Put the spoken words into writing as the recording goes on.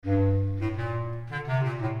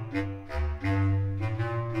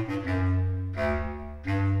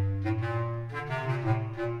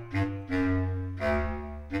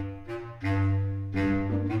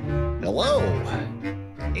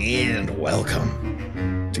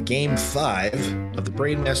Welcome to Game 5 of the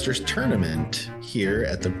Brain Masters Tournament here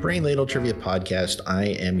at the Brain Ladle Trivia Podcast. I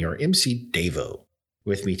am your MC, Davo.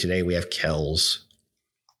 With me today, we have Kells.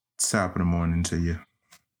 Top of the morning to you.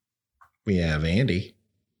 We have Andy.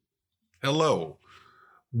 Hello.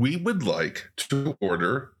 We would like to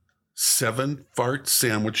order 7 fart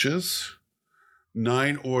sandwiches,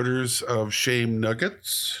 9 orders of shame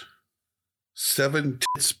nuggets, 7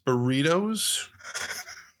 tits burritos.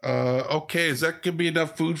 Okay, is that going to be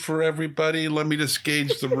enough food for everybody? Let me just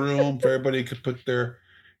gauge the room. If everybody could put their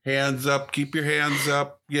hands up. Keep your hands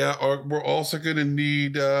up. Yeah, we're also going to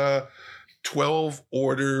need 12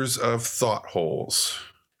 orders of thought holes.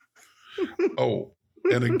 Oh,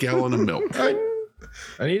 and a gallon of milk. I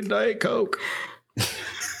need a Diet Coke.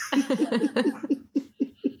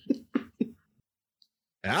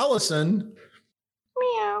 Allison.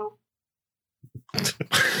 Meow.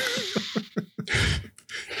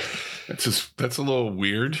 That's a little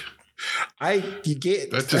weird.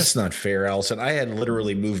 That's not fair, Allison. I had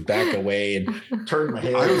literally moved back away and turned my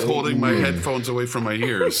head. I was holding my headphones away from my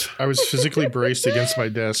ears. I was physically braced against my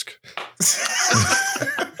desk.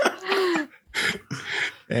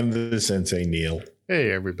 And the Sensei Neil.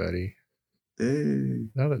 Hey, everybody. Hey.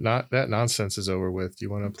 Now that nonsense is over with, do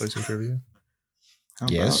you want to play some trivia?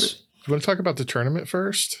 Yes. Do you want to talk about the tournament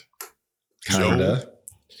first? Kinda.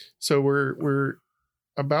 So we're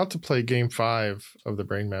about to play Game 5 of the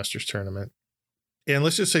Brain Masters Tournament. And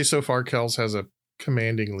let's just say so far, Kells has a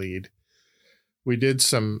commanding lead. We did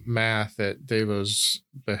some math at Davo's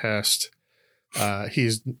behest.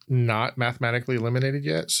 He's not mathematically eliminated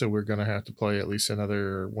yet, so we're going to have to play at least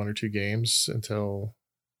another 1 or 2 games until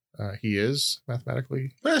he is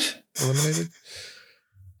mathematically eliminated.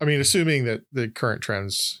 I mean, assuming that the current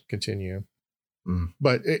trends continue. Mm.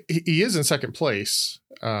 But he is in second place,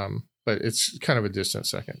 but it's kind of a distant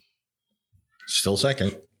second. Still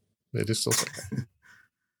second. It is still second.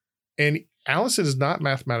 And Allison is not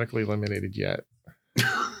mathematically eliminated yet.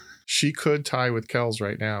 She could tie with Kells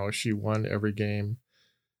right now if she won every game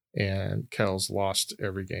and Kells lost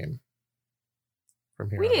every game from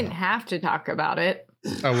here. We on didn't out. have to talk about it.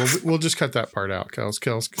 Oh, well, we'll just cut that part out. Kells,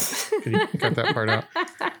 can you cut that part out?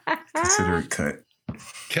 Consider it cut.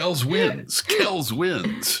 Kells wins. Kells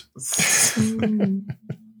wins.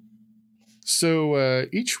 So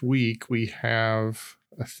each week we have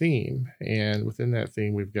a theme, and within that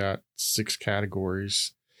theme we've got 6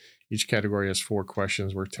 categories. Each category has 4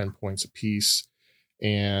 questions worth 10 points apiece.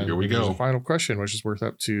 And Here we there's go. a final question, which is worth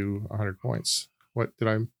up to 100 points. What, did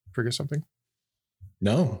I forget something?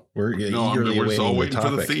 No, we're No, eagerly we're still awaiting waiting the for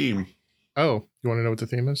the topic. theme. Oh, you want to know what the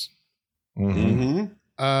theme is? Mm-hmm.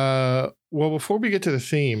 Mm-hmm. Well, before we get to the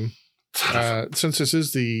theme, since this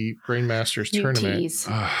is the Brain Masters You tournament, tease.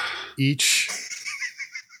 each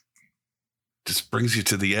Just brings you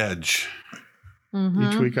to the edge.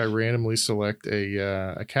 each week I randomly select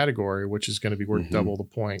a category, which is going to be worth Mhm. double the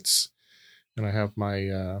points. And I have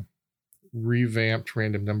my revamped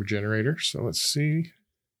random number generator. So let's see.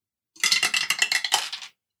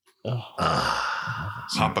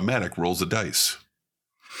 Hop-O-Matic rolls the dice.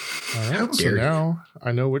 All How right, so dare you. now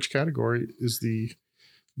I know which category is the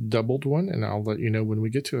doubled one, and I'll let you know when we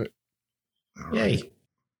get to it. All Yay. right.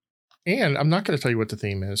 And I'm not going to tell you what the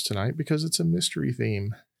theme is tonight because it's a mystery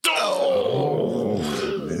theme. Oh,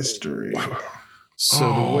 mystery.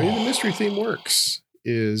 So the way the mystery theme works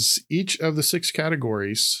is each of the 6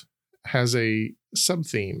 categories has a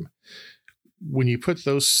sub-theme. When you put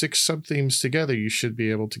those 6 sub-themes together, you should be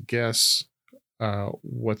able to guess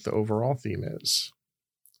what the overall theme is.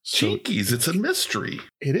 So Jinkies, it's a mystery.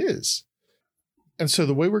 it is. And so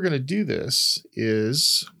the way we're going to do this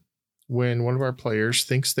is when one of our players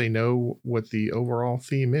thinks they know what the overall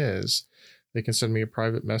theme is, they can send me a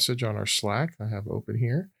private message on our Slack I have open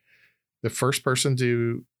here. The first person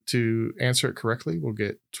to answer it correctly will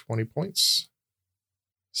get 20 points.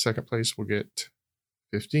 Second place will get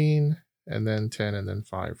 15, and then 10, and then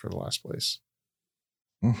 5 for the last place.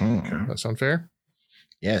 Mm-hmm. Okay. That sound fair?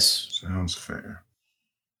 Yes. Sounds fair.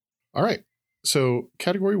 All right. So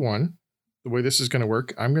category 1, the way this is going to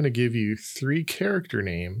work, I'm going to give you 3 character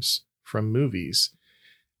names from movies,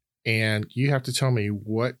 and you have to tell me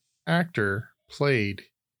what actor played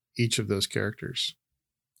each of those characters.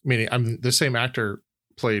 Meaning, the same actor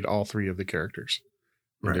played all 3 of the characters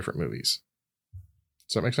in Right. different movies.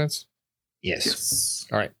 Does that make sense? Yes. Yes.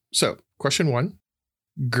 All right. So, question 1: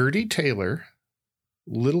 Gertie Taylor,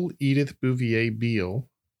 Little Edith Bouvier Beale,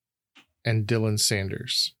 and Dylan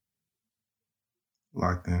Sanders.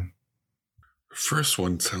 Locked in. First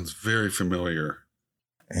one sounds very familiar.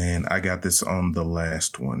 And I got this on the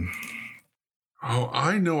last one. Oh,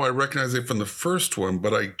 I know I recognize it from the first one,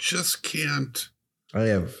 but I just can't. I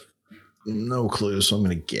have no clue, so I'm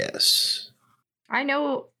going to guess. I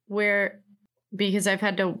know where, because I've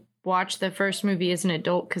had to watch the first movie as an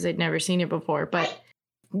adult because I'd never seen it before, but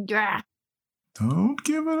yeah. Don't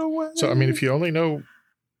give it away. So, I mean, if you only know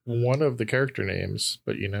one of the character names,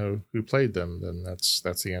 but you know who played them, then that's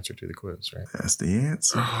the answer to the quiz, right? That's the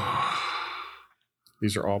answer.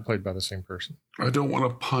 These are all played by the same person. I don't want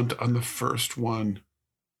to punt on the first one.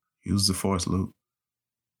 Use the force, Luke.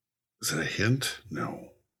 Is it a hint? No.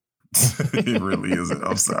 It really isn't.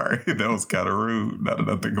 I'm sorry. That was kind of rude. Now that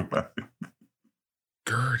I think about it.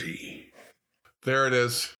 Gertie. There it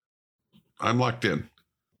is. I'm locked in.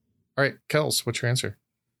 All right, Kels, what's your answer?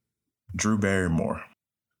 Drew Barrymore.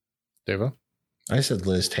 Deva? I said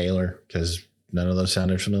Liz Taylor because none of those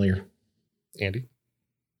sounded familiar. Andy?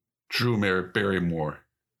 Drew Barrymore.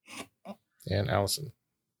 And Allison?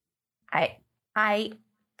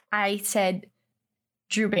 I said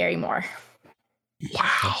Drew Barrymore.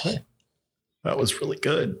 Wow. That was really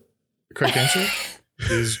good. The correct answer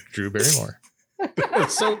is Drew Barrymore. That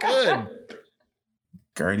was so good.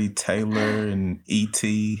 Gertie Taylor and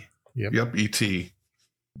E.T. Yep, E.T.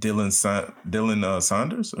 Dylan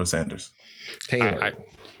Saunders or Sanders? Taylor.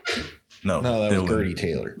 No, No, that Dylan. was Gertie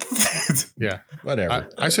Taylor. Yeah. Whatever.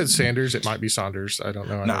 I said Sanders. It might be Saunders. I don't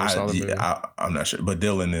know. I never saw the movie. I'm not sure. But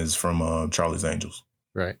Dylan is from Charlie's Angels.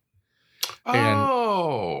 Right.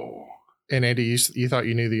 Oh. And Andy, you thought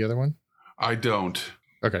you knew the other one? I don't.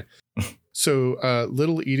 Okay. So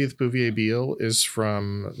Little Edith Bouvier Beale is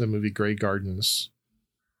from the movie Grey Gardens,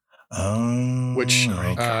 which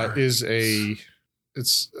is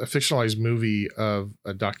it's a fictionalized movie of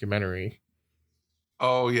a documentary.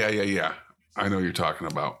 Oh, yeah. I know what you're talking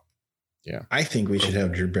about. I think we should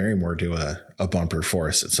have Drew Barrymore do a bumper for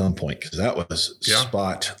us at some point because that was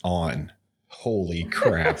spot on. Holy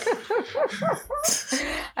crap.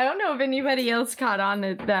 I don't know if anybody else caught on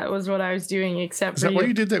that was what I was doing except Is for that you. why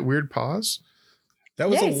you did that weird pause? That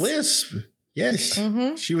was Yes. a lisp. Yes.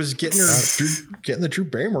 Mhm. She was getting the Drew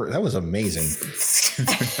Barrymore. That was amazing.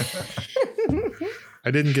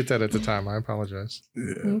 I didn't get that at the time. I apologize.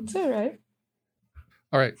 Yeah. It's all right.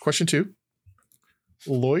 All right. Question 2.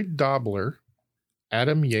 Lloyd Dobler,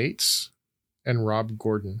 Adam Yates, and Rob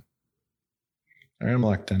Gordon. I'm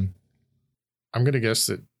locked in. I'm going to guess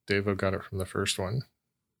that Devo got it from the first one.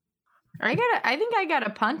 I think I got a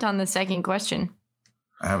punt on the second question.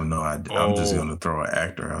 I have no idea. I'm just going to throw an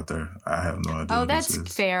actor out there. I have no idea. Oh, who this that's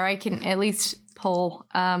is. fair. I can at least pull.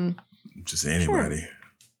 Just anybody.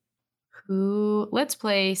 Let's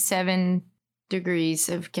play 7 Degrees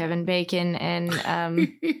of Kevin Bacon and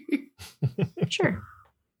sure.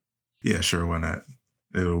 Yeah, sure. Why not?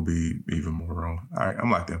 It'll be even more wrong. All right, I'm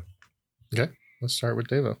locked in. Okay. Let's start with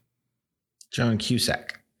Devo. John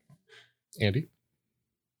Cusack. Andy?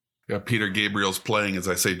 Yeah, Peter Gabriel's playing as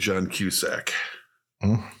I say John Cusack.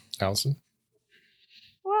 Allison?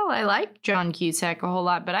 Well, I like John Cusack a whole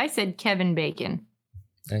lot, but I said Kevin Bacon.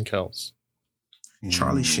 And Kels.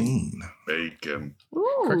 Charlie Sheen. Bacon.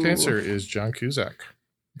 Ooh. Correct answer is John Cusack.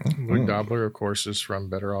 Lloyd Dobler, of course, is from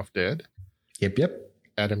Better Off Dead. Yep.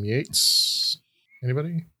 Adam Yates.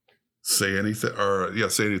 Anybody? Say anything.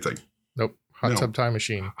 Say anything. Nope. Hot No. Tub Time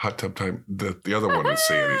Machine. Hot Tub Time. The other one is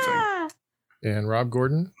Say Anything. And Rob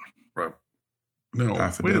Gordon, Right. No,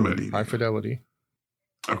 High wait a minute. Fidelity. High Fidelity.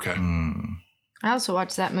 Okay. I also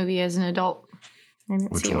watched that movie as an adult. I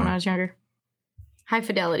didn't Which see it when one? I was younger. High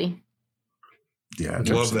Fidelity. Yeah, I Love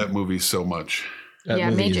just- that movie so much. That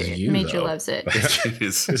yeah, movie Major is you, Major though. loves it. It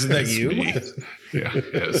is. Isn't that it's you? me. Yeah, it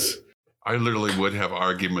is. I literally would have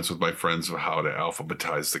arguments with my friends of how to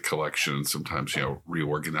alphabetize the collection and sometimes,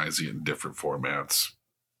 reorganizing it in different formats.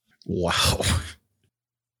 Wow.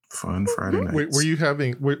 Fun Friday nights. Were you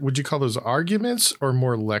having, would you call those arguments or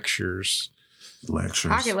more lectures?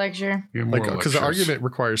 lectures? Pocket lecture. Yeah, more Because the lectures. argument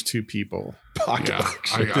requires 2 people. Pocket Yeah,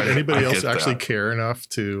 lecture. Did anybody I else get actually that. care enough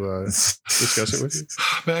to discuss it with you?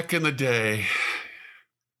 Back in the day,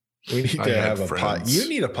 We need I to had have friends. You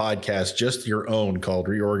need a podcast just your own called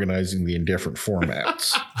Reorganizing the Indifferent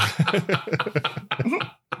Formats.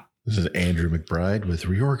 This is Andrew McBride with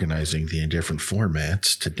Reorganizing the Indifferent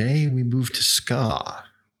Formats. Today we move to ska.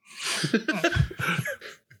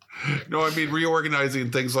 no, I mean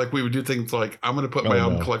reorganizing things like we would do things like I'm going to put my Oh,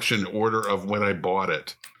 album no. collection in order of when I bought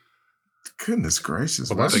it. Goodness gracious!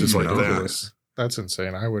 Well, Why that's would things just you like know that. ridiculous. That's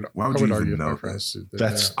insane. I would Why would you even argue with know my that? friends. That,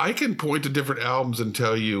 That's I can point to different albums and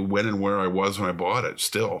tell you when and where I was when I bought it.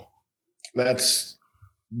 Still, That's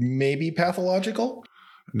maybe pathological.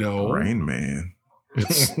 no, Rain Man.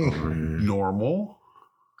 it's Over here. normal.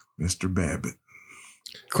 Mr. Babbitt.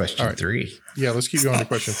 Question All right. 3. Yeah, let's keep going to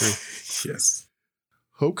question 3. Yes.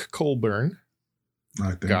 Hoke Colburn,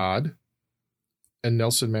 Like that. God, and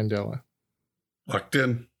Nelson Mandela. Locked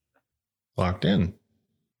in. Locked in.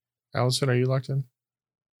 Allison, are you locked in?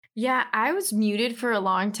 Yeah, I was muted for a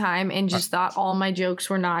long time and just thought all my jokes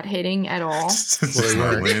were not hitting at all. They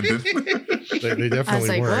weren't. landed. They definitely I was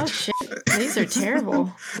like, weren't. well, shit, these are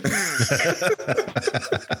terrible.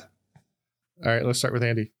 All right, let's start with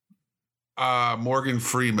Andy. Morgan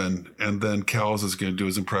Freeman, and then Cal's is going to do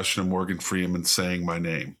his impression of Morgan Freeman saying my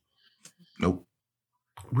name. Nope.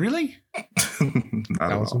 Really? Not at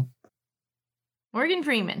all. Allison, Morgan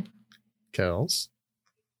Freeman. Kels.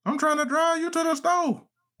 I'm trying to drive you to the stove.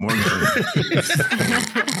 Morgan Freeman.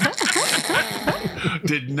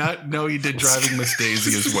 Did not know you did Driving Miss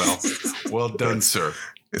Daisy as well. Well done, sir.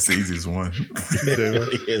 It's the easiest one. It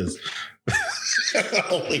really is.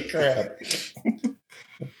 Holy crap.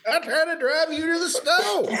 I'm trying to drive you to the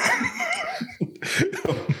stove.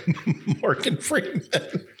 Morgan Freeman.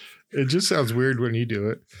 It just sounds weird when you do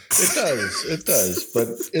it. It does, but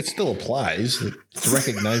it still applies. It's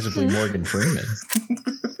recognizably Morgan Freeman.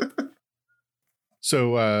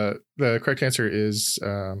 So the correct answer is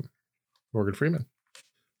Morgan Freeman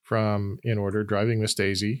from, in order, Driving Miss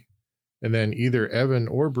Daisy, and then either Evan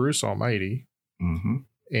or Bruce Almighty, Mm-hmm.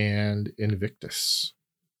 and Invictus.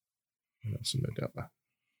 Nelson Mandela.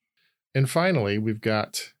 And finally, we've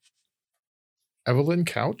got Evelyn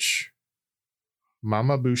Couch,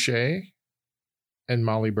 Mama Boucher, and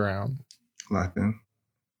Molly Brown. Locked in.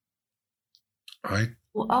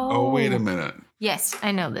 Oh, wait a minute. Yes,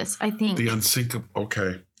 I know this. I think. The unsinkable.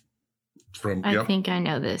 Okay. I think I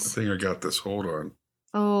know this. I think I got this. Hold on.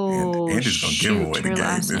 Oh, And Andy's going to give away the her game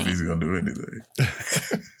last if name. he's going to do anything.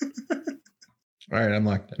 All right, I'm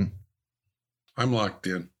locked in. I'm locked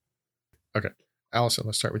in. Allison,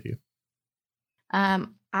 let's start with you.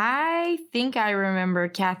 I think I remember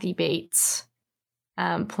Kathy Bates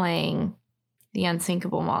playing the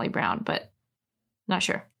unsinkable Molly Brown, but not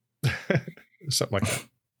sure. Something like that.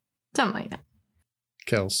 Something like that.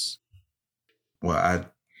 Kels. Well,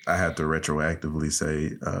 I have to retroactively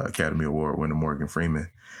say Academy Award winner Morgan Freeman,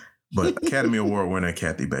 but Academy Award winner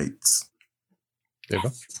Kathy Bates.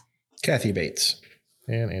 Deva. Kathy Bates.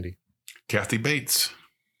 And Andy. Kathy Bates.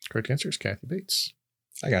 Correct answer is Kathy Bates.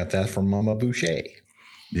 I got that from Mama Boucher.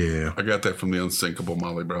 Yeah. I got that from the unsinkable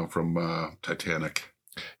Molly Brown from Titanic.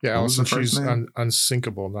 Yeah, What was Allison, the first she's name?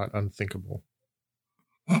 unsinkable, not unthinkable.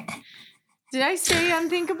 Did I say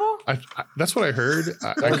unthinkable? That's what I heard.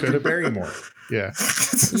 I could have. Barrymore. Yeah.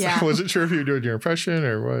 Yeah. I wasn't sure if you were doing your impression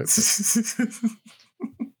or what.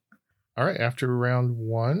 All right. After round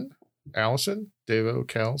 1, Allison, Devo,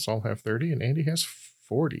 Kels all have 30, and Andy has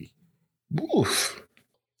 40. Oof.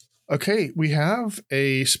 Okay. We have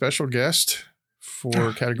a special guest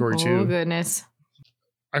for category 2. Oh goodness.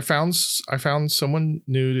 I found someone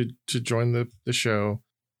new to join the show.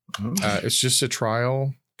 It's just a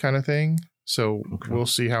trial kind of thing. So Okay. we'll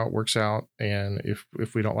see how it works out. And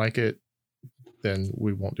if we don't like it, then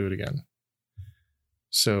we won't do it again.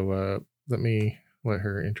 So let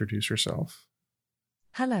her introduce herself.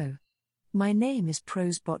 Hello. My name is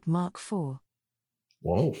Prosbot Mark IV.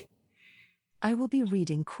 Whoa. I will be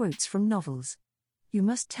reading quotes from novels. You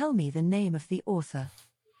must tell me the name of the author.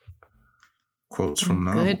 Quotes from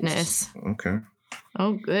novels. Goodness. Okay.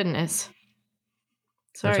 Oh goodness.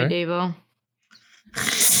 Sorry, Okay. Devo.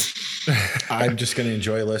 I'm just going to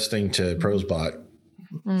enjoy listening to Prosbot.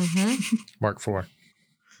 Mm-hmm. Mark IV.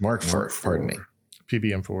 Mark 4, pardon me.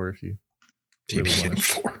 PBM4 if you really want it.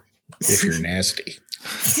 TBN4. If you're nasty.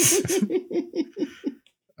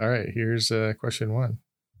 All right, here's question 1.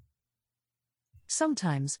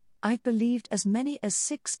 Sometimes, I've believed as many as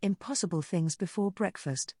 6 impossible things before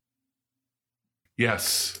breakfast.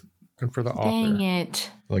 Yes. And for the Dang author.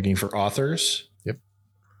 it. Looking for authors? Yep.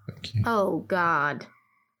 Okay. Oh God.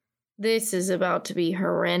 This is about to be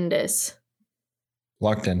horrendous.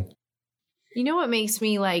 Locked in. You know what makes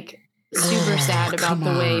me like super sad about the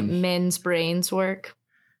way men's brains work?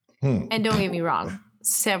 And don't get me wrong,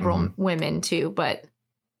 several women too, but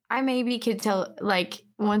I maybe could tell, like,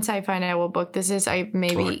 once I find out what book this is, I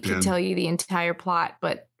maybe Locked could in. tell you the entire plot,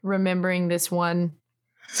 but remembering this one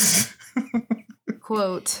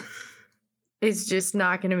quote is just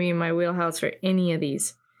not going to be in my wheelhouse for any of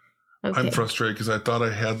these. Okay. I'm frustrated because I thought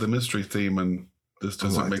I had the mystery theme and this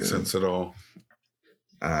doesn't my make goodness. sense at all.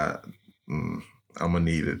 I'm gonna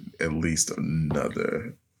need at least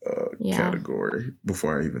another Yeah. category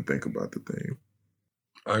before I even think about the thing.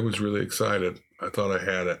 I was really excited. I thought I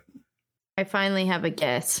had it. I finally have a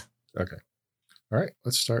guess. Okay. All right,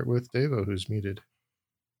 let's start with Devo, who's muted.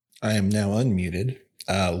 I am now unmuted.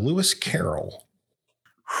 Lewis Carroll.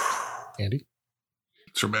 Andy?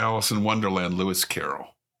 It's from Alice in Wonderland, Lewis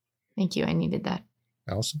Carroll. Thank you. I needed that.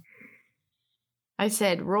 Allison? I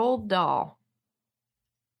said Roald Dahl.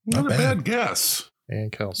 Not Not a bad. bad guess.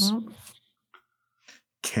 And Kels.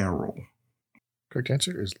 Carol. Correct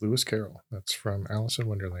answer is Lewis Carroll. That's from Alice in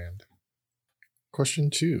Wonderland. Question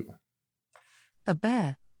 2. A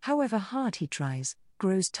bear, however hard he tries,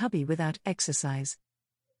 grows tubby without exercise.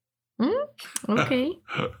 Okay.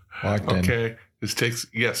 Locked in. Okay. This takes,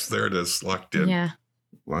 yes, there it is. Locked in. Yeah.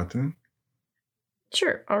 Locked in?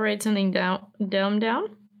 Sure. I'll write something down.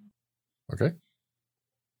 Okay.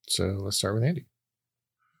 So let's start with Andy.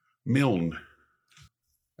 Milne.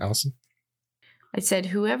 Allison? I said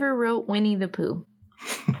whoever wrote Winnie the Pooh.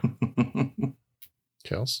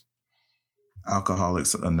 Kels?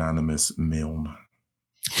 Alcoholics Anonymous Milne.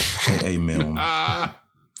 A Milne.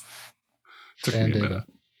 Took And me a Data. minute.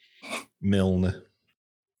 Milne.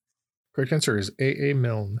 Correct answer is A.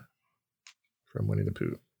 Milne from Winnie the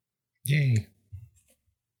Pooh. Yay.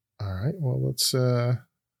 All right. Well, let's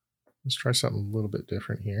try something a little bit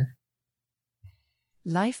different here.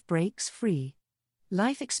 Life breaks free.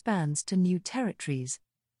 Life expands to new territories.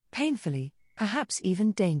 Painfully, perhaps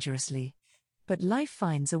even dangerously. But life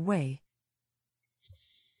finds a way.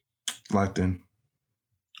 Locked in.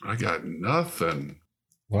 I got nothing.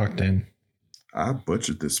 Locked in. I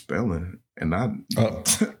butchered the spelling, and I Oh,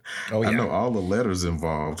 I yeah. know all the letters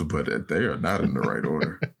involved, but they are not in the right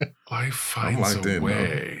order. Life finds locked a in,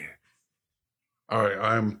 way. All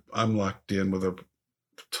right, I'm locked in with a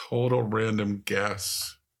total random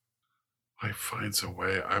guess. Life finds a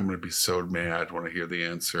way. I'm going to be so mad when I hear the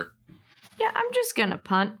answer. Yeah, I'm just going to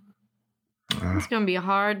punt. It's going to be a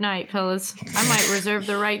hard night, fellas. I might reserve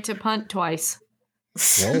the right to punt twice.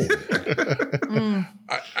 Whoa.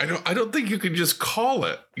 I don't think you can just call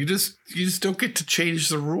it. You just don't get to change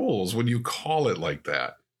the rules when you call it like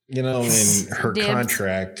that. In her Dibs.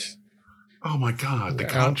 contract. Oh my God, the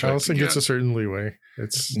contract. Allison gets a again. certain leeway.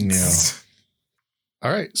 It's Yeah.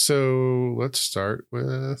 all right. So let's start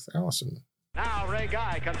with Allison. Now Ray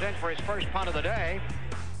Guy comes in for his first punt of the day.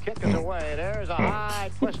 Kick is away. There's a high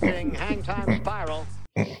twisting hang time spiral.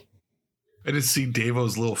 I just see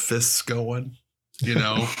Davo's little fists going,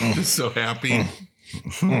 just so happy.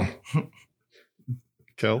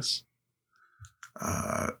 Kels?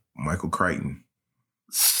 Michael Crichton.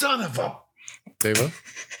 Son of a Davo?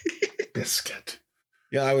 biscuit.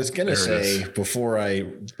 Yeah, I was gonna There it say is. before I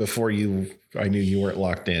knew you weren't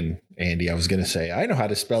locked in, Andy. I was gonna say I know how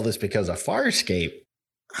to spell this because of Farscape,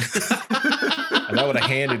 and I would have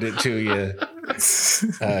handed it to you,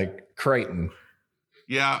 Crichton.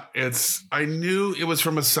 Yeah, I knew it was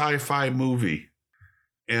from a sci-fi movie,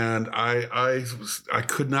 and I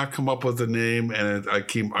could not come up with a name, and I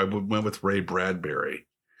went with Ray Bradbury.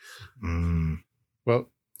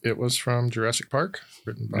 Well, it was from Jurassic Park,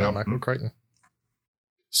 written by Yep. Michael Crichton.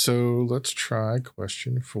 So let's try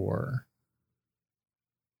question 4.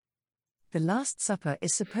 The Last Supper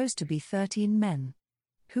is supposed to be 13 men.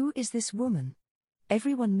 Who is this woman?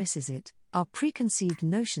 Everyone misses it. Our preconceived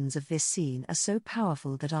notions of this scene are so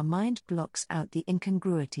powerful that our mind blocks out the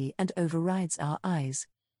incongruity and overrides our eyes.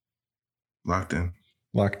 Locked in.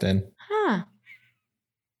 Locked in. Huh.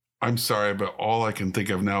 I'm sorry, but all I can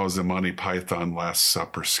think of now is the Monty Python Last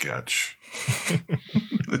Supper sketch.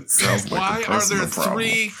 It sounds like Why a are there personal problem.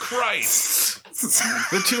 3 Christs?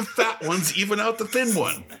 The 2 fat ones even out the thin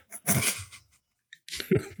one.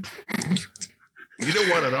 You don't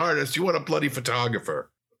want an artist, you want a bloody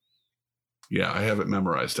photographer. Yeah, I have it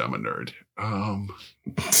memorized. I'm a nerd.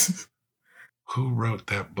 Who wrote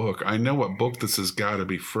that book? I know what book this has got to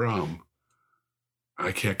be from.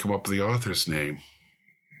 I can't come up with the author's name.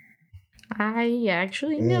 I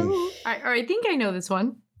actually know. I think I know this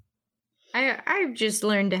one. I've just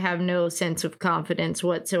learned to have no sense of confidence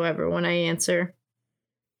whatsoever when I answer.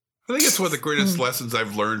 I think it's one of the greatest lessons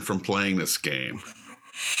I've learned from playing this game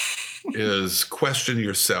is question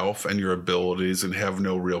yourself and your abilities and have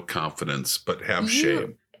no real confidence, but have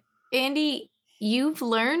shame. Andy, you've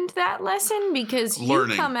learned that lesson because you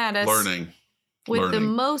come at us with the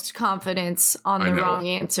most confidence on the wrong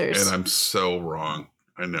answers. And I'm so wrong.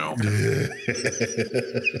 I know. One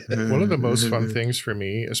of the most fun things for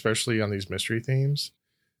me, especially on these mystery themes,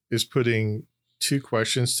 is putting 2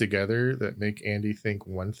 questions together that make Andy think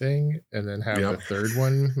one thing and then have the third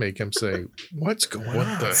one make him say, what's going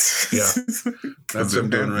on? Yeah. That's what I'm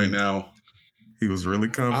doing right now. He was really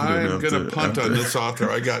confident. I'm going to punt on this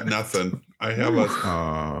author. I got nothing. I have a...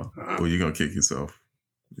 well, you're going to kick yourself.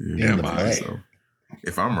 Am I?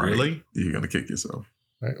 If I'm right, Really? you're going to kick yourself.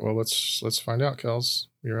 All right, well, let's find out, Kels.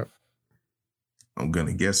 You're up. I'm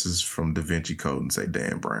gonna guess it's from Da Vinci Code and say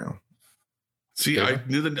Dan Brown. See, I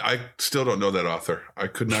still don't know that author. I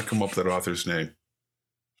could not come up with that author's name.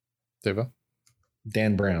 Deva?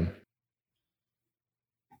 Dan Brown.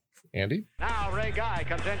 Andy? Now Ray Guy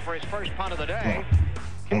comes in for his first punt of the day.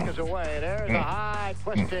 Kick is away. There's a high,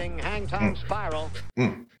 twisting, hang time spiral.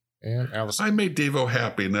 And Allison. I made Davo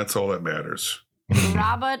happy, and that's all that matters.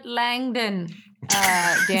 Robert Langdon.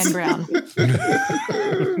 Dan Brown.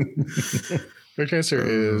 Correct answer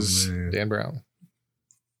is man. Dan Brown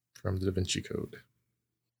from the Da Vinci Code.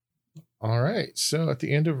 All right. So at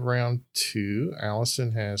the end of round 2,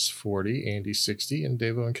 Allison has 40, Andy 60, and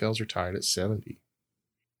Davo and Kels are tied at 70.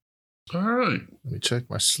 All right. Let me check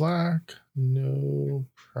my Slack. No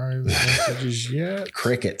private messages yet.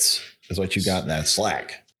 Crickets is what you got in that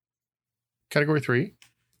Slack. Category 3,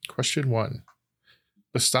 question 1.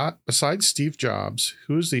 Besides Steve Jobs,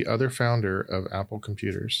 who is the other founder of Apple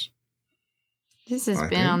Computers? This has I been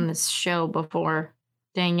think- on this show before.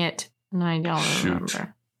 Dang it. And I don't Shoot.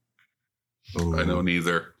 remember. Ooh. I don't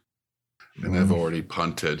either. And I've already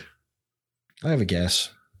punted. I have a guess.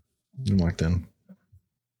 I'm locked in.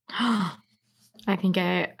 I think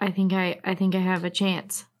I have a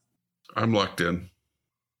chance. I'm locked in.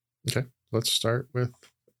 Okay, let's start with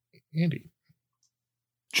Andy.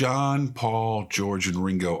 John, Paul, George, and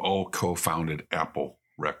Ringo all co-founded Apple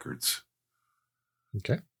Records.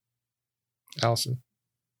 Okay. Allison.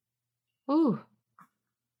 Ooh.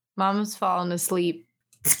 Mama's falling asleep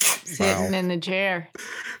sitting in the chair.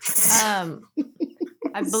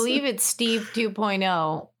 I believe it's Steve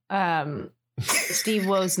 2.0. Steve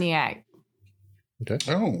Wozniak. Okay.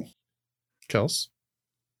 Oh. Kels.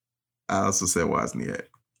 I also said Wozniak.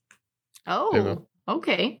 Oh, Davo.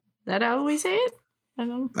 okay. That how we say it? I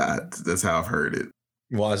don't That's how I've heard it.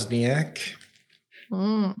 Wozniak.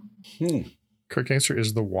 know. Correct answer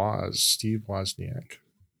is the Woz, Steve Wozniak.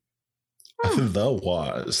 The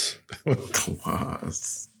was.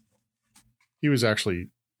 Woz. He was actually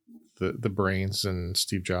the brains, and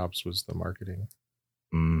Steve Jobs was the marketing.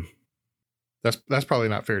 Mm. That's probably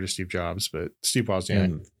not fair to Steve Jobs, but Steve Wozniak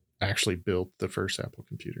And, actually built the first Apple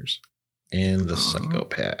computers. and the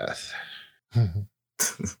psychopath.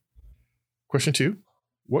 Question 2.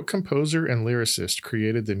 What composer and lyricist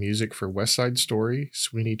created the music for West Side Story,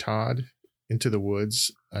 Sweeney Todd, Into the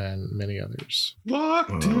Woods, and many others?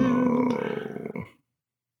 Locked in. Oh.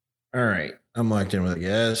 All right. I'm locked in with a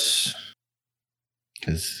guess.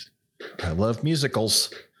 Because I love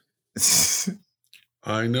musicals.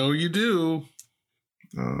 I know you do.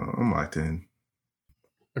 I'm locked in.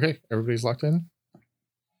 Okay, everybody's locked in?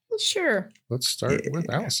 Sure. Let's start with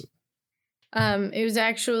Allison. It was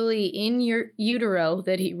actually in your utero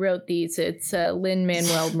that he wrote these. It's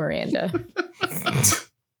Lin-Manuel Miranda. I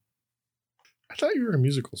thought you were a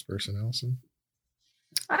musicals person, Allison.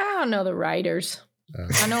 I don't know the writers.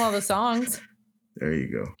 I know all the songs. There you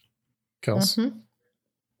go. Kels. Mhm.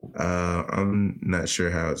 I'm not sure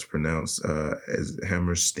how it's pronounced. Is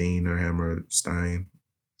Hammerstein or Hammerstein?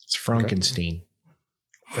 It's Frankenstein.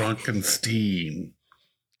 Frankenstein.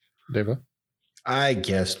 Deva. I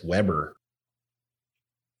guessed Weber.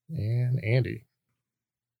 And Andy.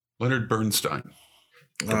 Leonard Bernstein.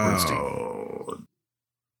 Oh.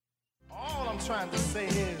 All I'm trying to say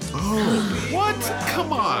is, Oh. What?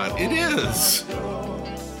 Come on. It is.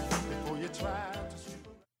 before you try to shoot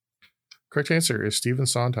Correct answer is Stephen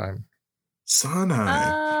Sondheim.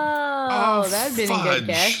 Sondheim. Oh, that'd been a fudge. good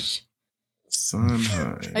guess.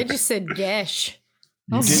 Sondheim. I just said gesh.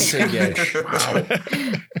 You Oh did my say God. Gesh.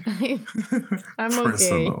 I'm okay.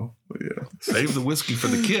 Personal. Yeah. Save the whiskey for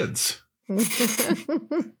the kids.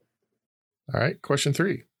 All right, question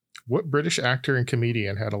 3. What British actor and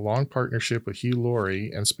comedian had a long partnership with Hugh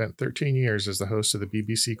Laurie and spent 13 years as the host of the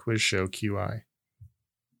BBC quiz show QI?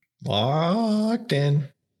 Locked in.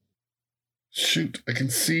 Shoot, I can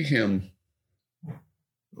see him.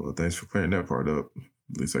 Well, thanks for clearing that part up.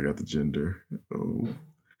 At least I got the gender. Oh.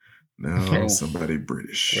 Now Oh. somebody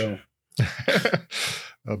British. Well,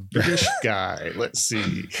 A British guy. Let's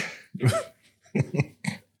see.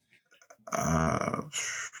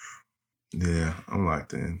 Yeah, I'm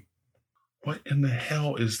locked in. what in the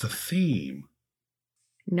hell is the theme?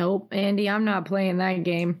 Nope, Andy, I'm not playing that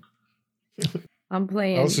game. I'm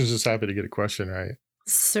playing Allison's just happy to get a question right.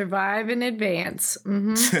 Survive in Advance.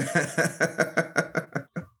 hmm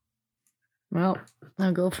Well,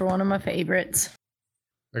 I'll go for one of my favorites.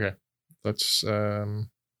 Okay, let's start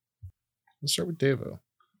with Devo.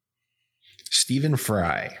 Stephen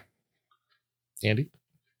Fry. Andy,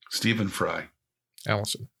 Stephen Fry.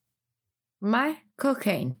 Allison. My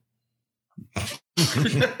cocaine.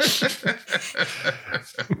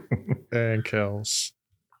 And Kels.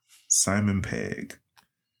 Simon Pegg.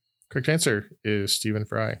 Correct answer is Stephen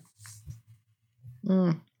Fry.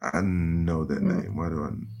 I know that name. Why do I?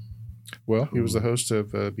 Well, he was the host of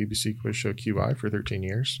BBC quiz show QI for 13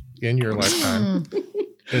 years in your lifetime.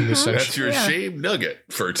 In this That's your shame nugget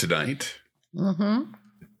for tonight. Mm-hmm.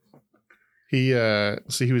 He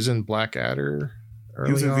was in Blackadder early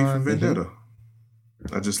He was in V for on. Vendetta.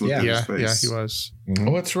 I just looked at his face. Yeah, he was.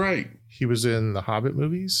 Oh, that's right. He was in the Hobbit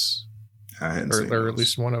movies, I hadn't seen or those. at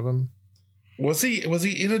least one of them. Was he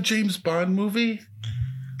in a James Bond movie?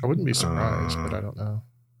 I wouldn't be surprised, but I don't know.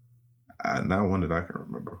 Not one that I can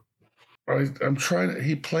remember. I'm trying to.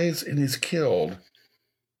 He plays and he's killed.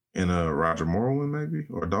 In a Roger Moore one, maybe?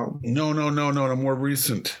 Or Dalton? No, more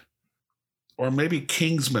recent. Or maybe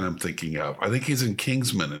Kingsman, I'm thinking of. I think he's in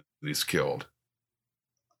Kingsman and he's killed.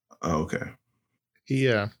 Oh, okay. He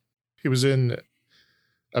was in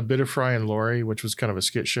a bit of Fry and Laurie, which was kind of a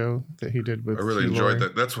skit show that he did with. I really Hugh enjoyed Laurie.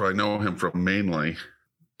 that. That's where I know him from mainly.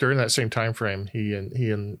 During that same time frame, he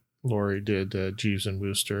and Laurie did Jeeves and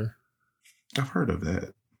Wooster. I've heard of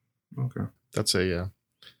that. Okay. That's a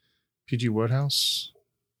P.G. Woodhouse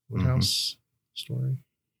story.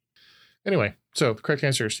 Anyway, so the correct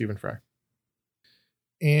answer is Stephen Fry.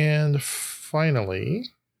 And finally,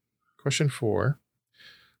 question 4.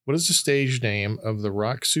 What is the stage name of the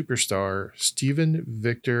rock superstar Stephen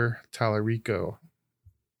Victor Tallarico?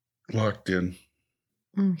 Locked in.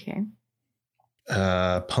 Okay.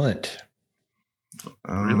 Punt.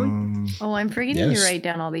 Really? Oh, I'm forgetting to Yes. write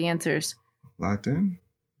down all the answers. Locked in?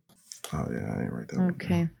 Oh, yeah, I ain't right there.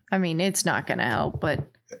 Okay. I mean, it's not going to help, but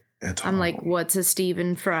At I'm all. like, what's a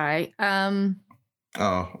Stephen Fry?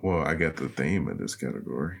 Oh, well, I got the theme of this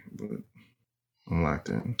category, but I'm locked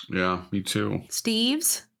in. Yeah, me too.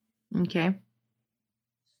 Steve's? Okay.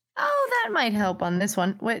 Oh, that might help on this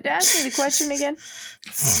one. Wait, ask me the question again.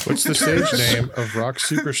 What's the stage name of rock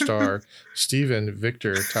superstar Stephen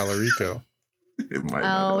Victor Tallarico? It might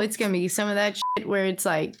Oh, not. it's going to be some of that shit where it's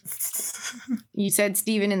like, you said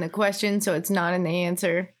Stephen in the question, so it's not in the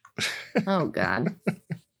answer. Oh, God.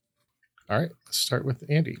 All right, let's start with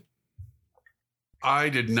Andy. I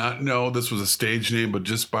did not know this was a stage name, but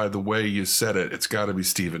just by the way you said it, it's got to be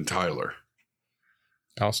Steven Tyler.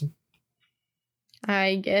 Allison?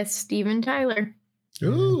 I guess Steven Tyler.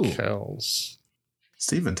 Ooh. Kels.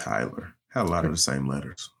 Steven Tyler. Had a lot of the same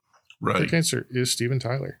letters. The Right. answer is Stephen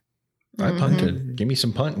Tyler. I punted. Give me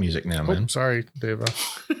some punt music now, Oh, man. sorry, Devo.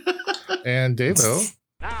 And Devo.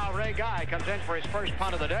 Now Ray Guy comes in for his first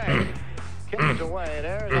punt of the day. Kicks away.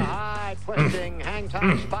 There's a high twisting hang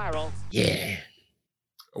time spiral. Yeah.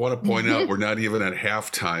 I want to point out we're not even at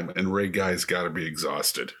halftime, and Ray Guy's got to be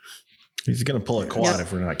exhausted. He's going to pull a quad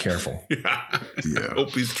if we're not careful. Yeah. Yeah.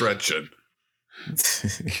 Hope he's stretching.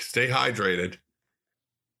 Stay hydrated.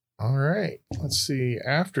 All right. Let's see.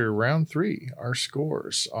 After round 3, our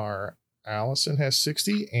scores are Allison has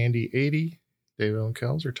 60, Andy 80, Devo and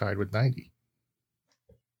Kels are tied with 90.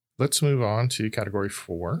 Let's move on to category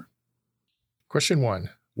 4. Question 1.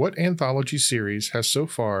 What anthology series has so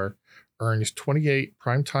far earned 28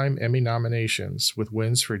 Primetime Emmy nominations with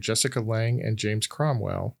wins for Jessica Lange and James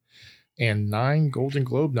Cromwell, and 9 Golden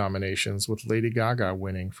Globe nominations with Lady Gaga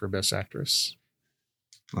winning for Best Actress?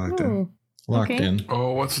 Locked in. Ooh, Locked Okay. in.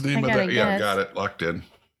 Oh, what's the name I of gotta that? Yeah, guess. got it. Locked in.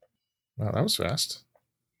 Wow, that was fast.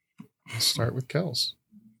 Let's start with Kels.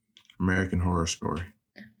 American Horror Story.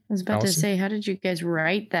 I was about Allison? to say, how did you guys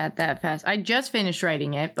write that fast? I just finished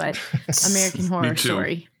writing it, but American Horror Me too.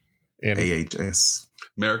 Story. And AHS.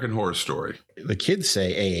 American Horror Story. The kids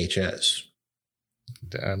say AHS.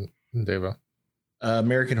 Devo.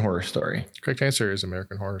 American Horror Story. Correct answer is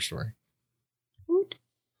American Horror Story. Woot.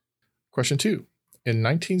 Question 2. In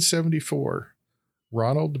 1974,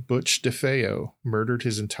 Ronald Butch DeFeo murdered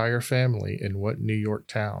his entire family in what New York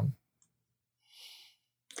town?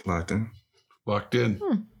 Locked in. Locked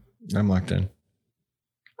in. I'm locked in.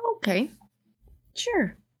 Okay.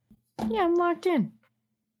 Sure. Yeah, I'm locked in.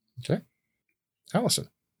 Okay. Allison.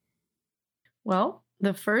 Well,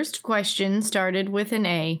 the first question started with an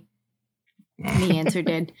A. The answer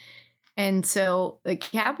did. And so the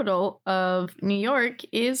capital of New York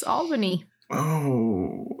is Albany.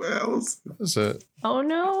 Oh, Alice. That was an Oh,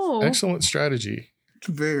 no. excellent strategy.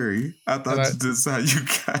 Very. I thought And this is how you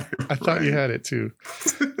got it. I thought you right. had it too.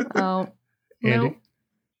 Oh, Andy? no.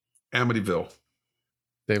 Amityville.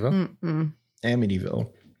 Devo? Mm-mm. Amityville.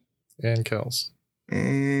 And Kels.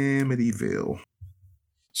 Amityville.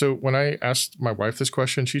 So when I asked my wife this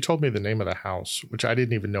question, she told me the name of the house, which I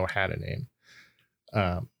didn't even know had a name.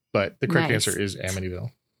 But the correct Nice. answer is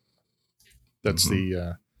Amityville. That's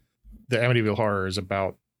the Amityville Horror is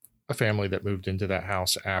about a family that moved into that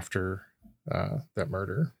house after that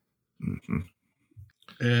murder. Mm-hmm.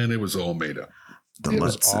 And it was all made up. The It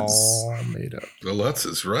was Lutzes. all made up. The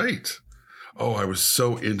Lutzes, right. Oh, I was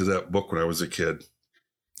so into that book when I was a kid.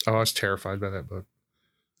 Oh, I was terrified by that book.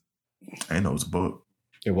 I know it was a book.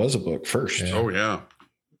 It was a book first. Yeah. Oh, yeah.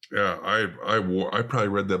 Yeah, I probably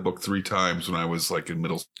read that book 3 times when I was like in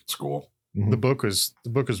middle school. The book was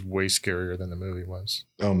way scarier than the movie was.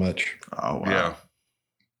 Oh, much. Oh, wow. Yeah.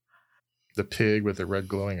 The pig with the red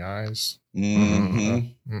glowing eyes.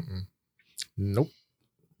 Mm-hmm. Mm-mm. Nope.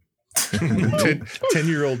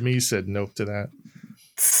 10-year-old me said nope to that.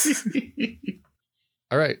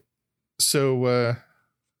 All right. So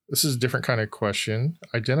this is a different kind of question.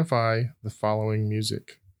 Identify the following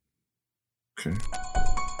music. Okay.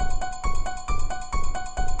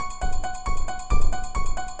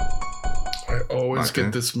 I always Okay.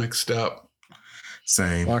 get this mixed up.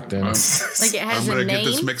 Same. Locked in. I'm, Like it I'm has a gonna get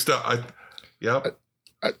this name, mixed up. Yep.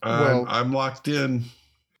 Well, I'm locked in.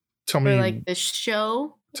 tell or me. like the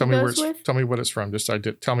show. Tell it me where goes it's, with? tell me what it's from. Just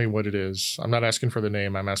tell me what it is. I'm not asking for the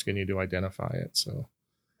name. I'm asking you to identify it. So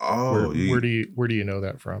Oh, where do you know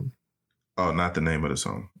that from? oh, not the name of the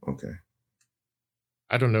song. Okay.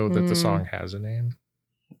 I don't know that the Mm. song has a name.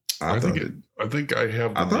 I think thought it. I think I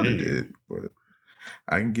have the I thought it name. did, but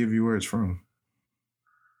I can give you where it's from.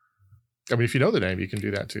 I mean, if you know the name, you can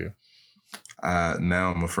do that too.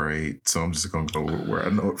 Now I'm afraid, so I'm just gonna go with where I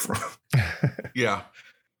know it from. Yeah.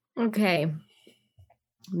 Okay.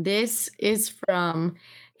 This is from.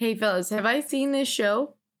 Hey fellas, have I seen this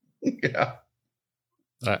show? Yeah.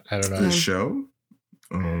 I don't know. The show.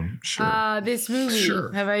 Sure. This movie.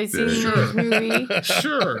 Sure. Have I seen sure. this movie?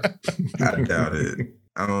 Sure. I doubt it.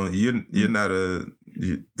 You're not a.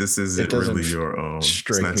 This isn't It doesn't really your. It's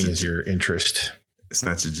Strike not me your, as your interest. It's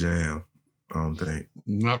not your jam. I don't think.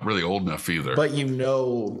 Not really old enough either. But you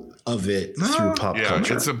know of it No. through pop yeah,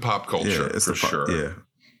 culture. it's in pop culture Yeah, it's for a pop, sure. Yeah.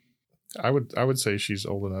 I would say she's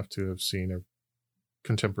old enough to have seen a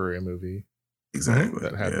contemporary movie Exactly.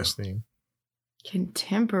 that had yeah. this theme.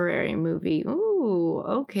 Contemporary movie. Ooh,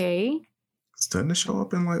 okay. Doesn't it show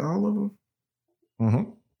up in like all of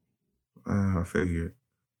them? I figured.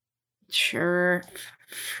 Sure.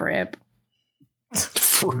 Fripp.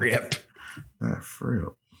 Fripp. For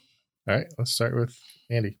real. All right, let's start with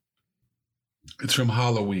Andy. It's from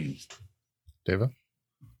Halloween. Deva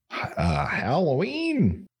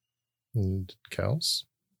Halloween. and Kels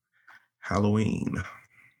Halloween.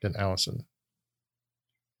 and Allison.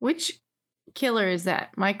 Which killer is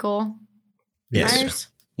that? Michael Yes. Myers?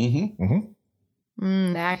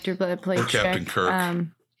 Mm-hmm. The actor that played Or Captain Shrek. Kirk.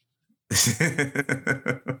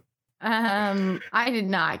 I did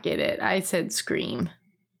not get it. I said Scream.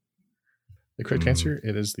 The correct answer,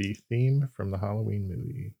 it is the theme from the Halloween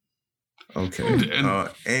movie. Okay. And-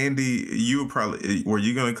 Andy, were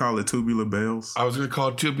you going to call it Tubular Bells? I was going to call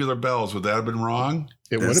it Tubular Bells. Would that have been wrong?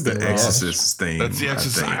 It would That's have been the wrong. Exorcist theme. That's the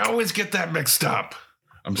Exorcist. I I think. always get that mixed up.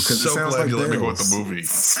 I'm Because so it sounds glad like you let me go with bells. the movie.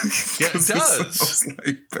 Yeah, it does. sounds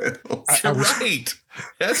like bells. You're right.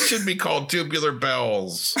 That should be called Tubular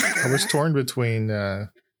Bells. I was torn between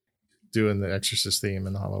doing the Exorcist theme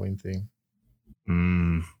and the Halloween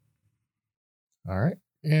theme. All right.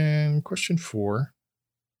 And question 4.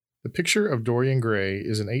 The Picture of Dorian Gray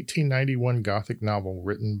is an 1891 Gothic novel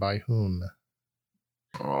written by whom?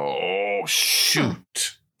 Oh,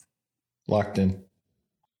 shoot. Locked in.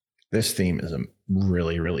 This theme is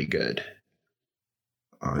really, really good.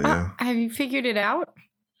 Oh yeah. Have you figured it out?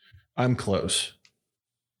 I'm close.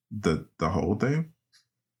 The whole thing?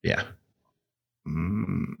 Yeah.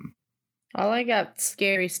 All I got,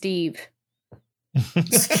 Scary Steve.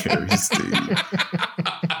 Scary Steve.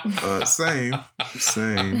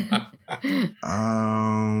 Same.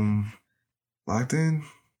 Locked in?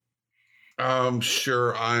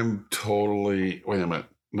 Sure. I'm totally. Wait a minute.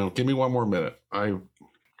 No, give me one more minute.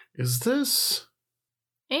 Is this?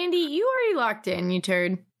 Andy, you already locked in, you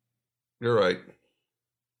turd. You're right.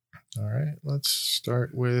 All right. Let's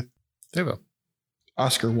start with Deva.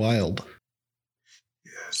 Oscar Wilde.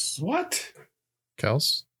 Yes. What?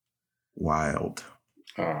 Kels. Wild.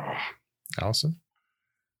 Allison.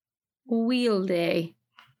 Wheel Day,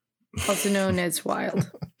 also known as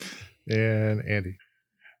Wild. And Andy.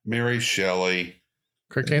 Mary Shelley.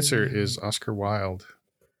 Correct answer is Oscar Wilde.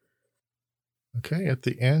 Okay, at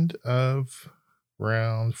the end of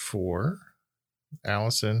round 4,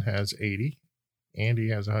 Allison has 80. Andy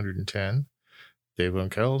has 110. Dave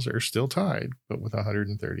and Kels are still tied, but with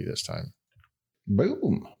 130 this time.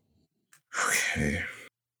 Boom. Okay.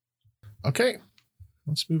 Okay,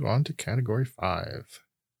 let's move on to category 5.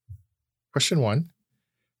 Question 1.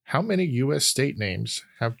 How many U.S. state names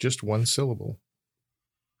have just one syllable?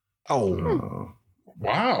 Oh,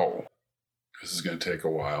 Wow. This is going to take a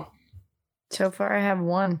while. So far, I have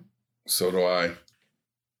one. So do I.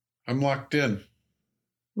 I'm locked in.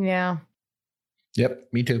 Yeah. yep,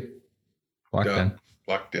 me too. Locked Done. in.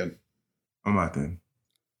 Locked in. I'm out then.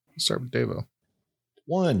 Let's start with Devo.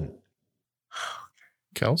 1.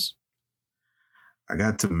 Kels? I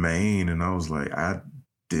got to Maine and I was like, I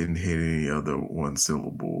didn't hit any other one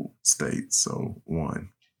syllable states. So 1.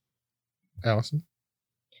 Allison?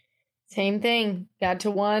 Same thing. Got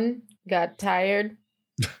to one. Got tired.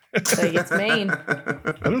 Like it's Maine.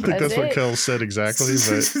 I don't think that's what it. Kels said exactly,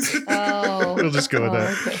 but Oh. we'll just go with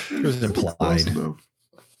that. Okay. It was implied.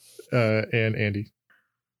 And Andy.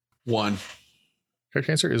 1. Correct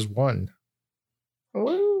answer is 1.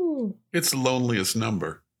 Woo. It's the loneliest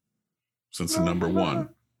number since the number 1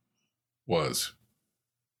 was.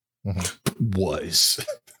 Was.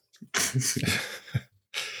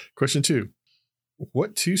 Question 2.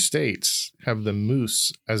 What 2 states have the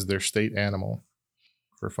moose as their state animal?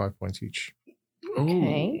 For 5 points each.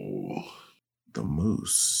 Okay. Oh. The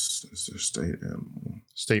moose is their state animal.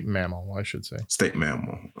 State mammal, I should say. State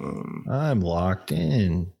mammal. I'm locked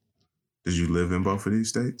in. Did you live in both of these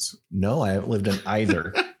states? No, I haven't lived in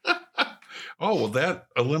either. Oh, well, that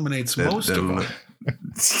eliminates most of them.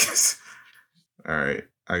 All right.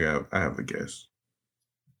 I have a guess.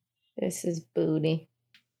 This is booty.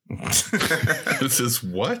 This is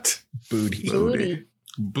what? Booty. Booty.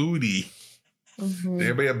 Booty. Mhm. Did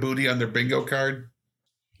anybody have booty on their bingo card?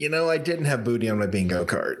 You know, I didn't have booty on my bingo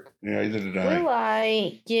card. Yeah, either did Will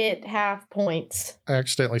I get half points? I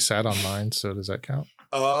accidentally sat on mine, so does that count?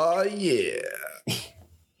 Oh, yeah.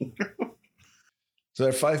 So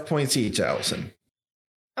they're 5 points each, Allison.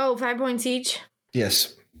 Oh, 5 points each?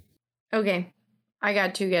 Yes. Okay. I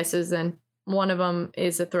got 2 guesses then. One of them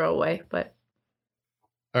is a throwaway, but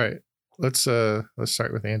All right. Let's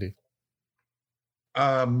start with Andy.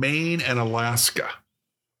 Maine and Alaska.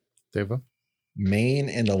 Devo. Maine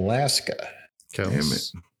and Alaska. Kels. Damn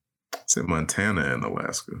it. It's in Montana and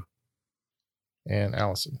Alaska. And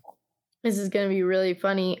Allison. this is going to be really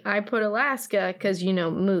funny. I put Alaska because,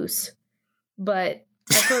 moose. But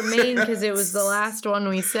I put Maine because it was the last one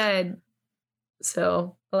we said.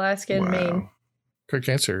 So Alaska and Maine. Correct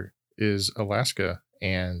answer is Alaska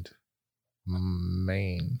and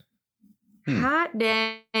Maine. Hot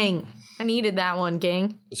dang. I needed that one,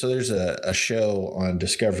 gang. So there's a show on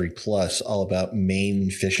Discovery Plus all about Maine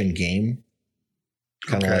Fish and Game.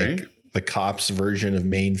 Kind of like the cops version of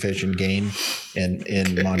Maine Fish and Game and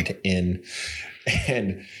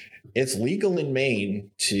it's legal in Maine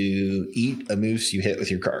to eat a moose you hit with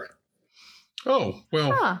your car. Oh,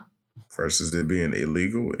 well. Huh. Versus it being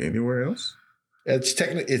illegal anywhere else?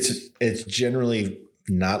 It's generally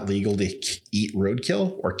not legal to eat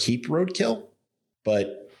roadkill or keep roadkill,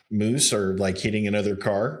 but moose are like hitting another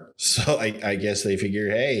car. So I guess they figure,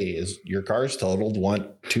 hey, your car's totaled, want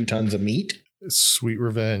 2 tons of meat? Sweet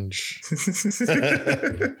revenge.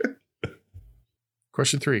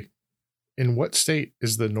 Question 3. In what state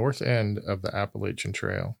is the north end of the Appalachian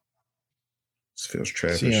Trail? This feels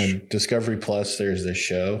trash. See, on Discovery Plus, there's this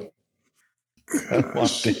show. I'm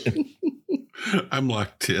locked in. I'm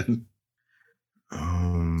locked in.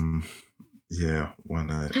 Yeah, why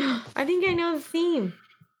not? I think I know the theme.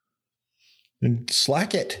 And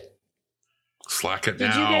slack it. Slack it Did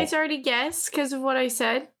now. you guys already guess because of what I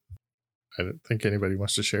said? I don't think anybody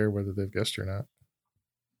wants to share whether they've guessed or not.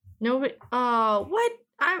 Nobody. Oh, what?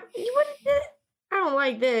 I don't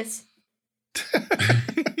like this.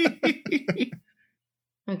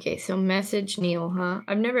 Okay, so message Neil, huh?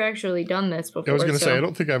 I've never actually done this before. I was going to say, I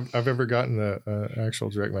don't think I've ever gotten an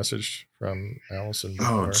actual direct message from Allison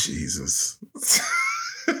before. Oh, Jesus.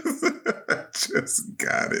 I just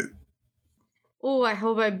got it. Oh, I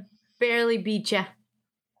hope I barely beat you.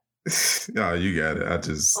 No, you got it. I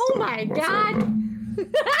just. Oh my God.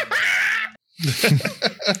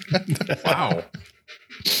 Wow.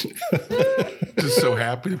 Just so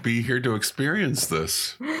happy to be here to experience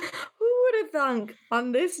this. Who would have thunk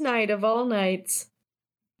on this night of all nights?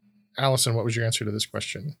 Allison, what was your answer to this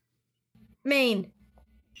question? Maine.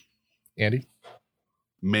 Andy?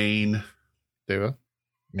 Maine. Deva?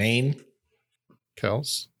 Maine.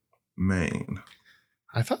 Kels? Maine.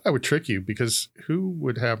 I thought I would trick you because who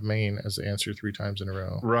would have Maine as the answer 3 times in a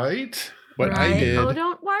row? Right? But I did.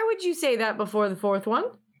 Oh, why would you say that before the 4th one?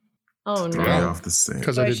 Oh, Throw me no. off the scene.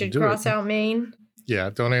 Because So I I didn't should do cross it. out Maine. Yeah,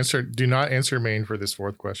 do not answer Maine for this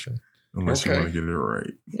 4th question. Unless you Okay. want to get it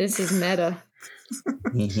right. This is meta.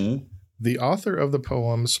 Mm-hmm. The author of the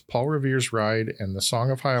poems Paul Revere's Ride and The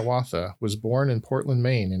Song of Hiawatha was born in Portland,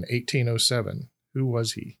 Maine in 1807. Who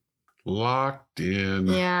was he? Locked in.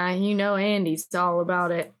 Yeah, Andy's all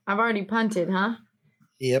about it. I've already punted, huh?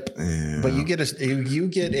 Yep. Yeah. But you get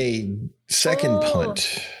a second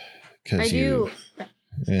punt. I do.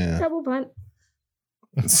 Yeah. Double punt.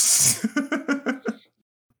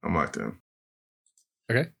 I'm locked in.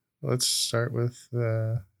 Okay, let's start with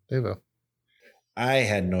Devo. I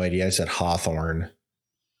had no idea. I said Hawthorne.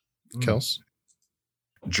 Kels.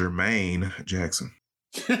 Jermaine Jackson.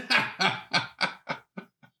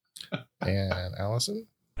 And Allison.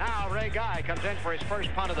 Now Ray Guy comes in for his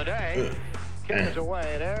first punt of the day. Kick is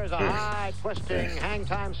away. There's a high twisting hang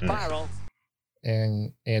time spiral.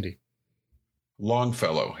 And Andy.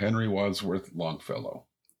 Longfellow. Henry Wadsworth Longfellow.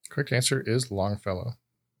 Correct answer is Longfellow.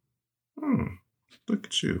 Look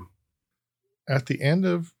at you. At the end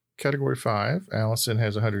of category 5, Allison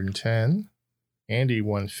has 110, Andy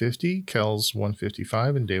 150, Kels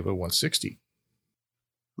 155, and Devo 160.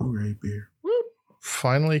 Hooray, beer.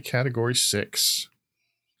 Finally, category 6.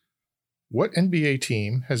 What NBA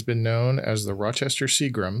team has been known as the Rochester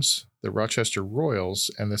Seagrams, the Rochester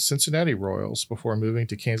Royals, and the Cincinnati Royals before moving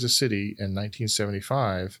to Kansas City in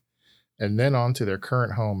 1975 and then on to their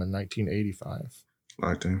current home in 1985?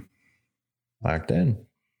 Locked in. Locked in.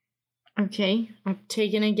 Okay, I'm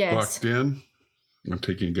taking a guess. Locked in. I'm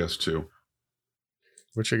taking a guess too.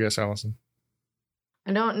 What's your guess, Allison?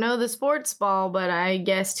 I don't know the sports ball, but I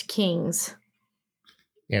guessed Kings.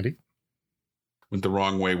 Andy? Went the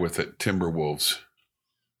wrong way with it. Timberwolves.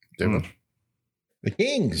 Devo? The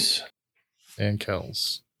Kings. And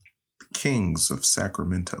Kels. Kings of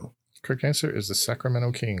Sacramento. Correct answer is the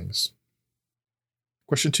Sacramento Kings.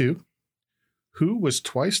 Question 2. Who was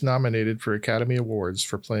twice nominated for Academy Awards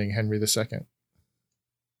for playing Henry II?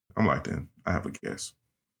 I'm locked in. I have a guess.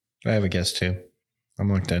 I have a guess too. I'm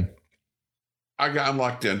locked in. I'm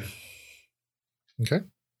locked in. Okay.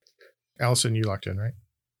 Allison, you locked in, right?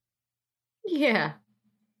 Yeah.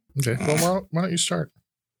 Okay. Well, why don't you start?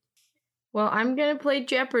 Well, I'm gonna play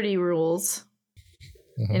Jeopardy rules,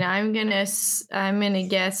 Mhm. and I'm gonna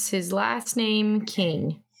guess his last name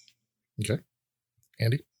King. Okay.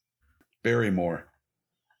 Andy? Barrymore.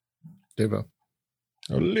 Devo?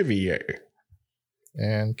 Olivier.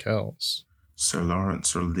 And Kels. Sir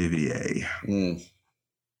Lawrence Olivier.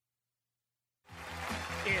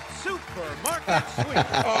 It's supermarket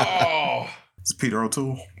sweep. Oh, It's Peter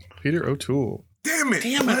O'Toole. Peter O'Toole. Damn it.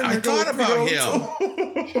 damn it. I thought about him.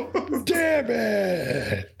 him. Damn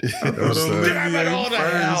it. Damn it all to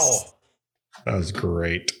hell. That was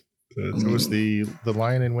great. It was the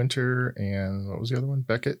Lion in Winter and what was the other one?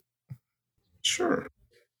 Beckett. Sure.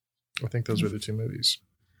 I think those were the two movies.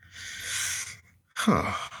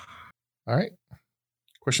 Huh. All right.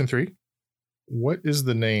 Question 3. What is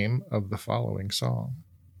the name of the following song?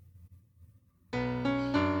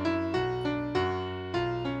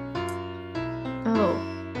 Oh,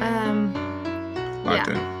 Locked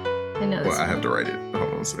yeah, in. I know this. Well, I one. have to write it.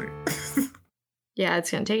 Hold on a second. Yeah,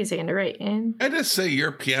 it's gonna take a second to write. And I just say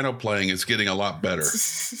your piano playing is getting a lot better.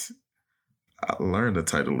 I learned the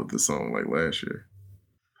title of the song like last year.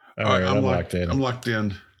 All right, I'm locked in. I'm locked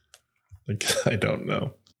in. I don't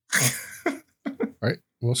know. All right.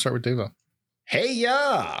 We'll start with Devo. Hey,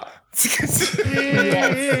 ya.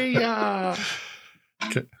 Yeah.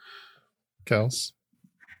 Kels.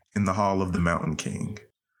 In the Hall of the Mountain King.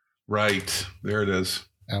 Right. There it is.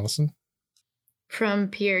 Allison. from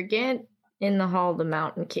Peer Gynt in the Hall of the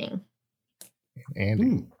Mountain King.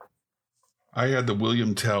 Andy. I had the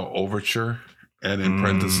William Tell Overture, and in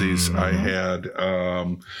parentheses, I had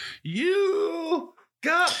 "You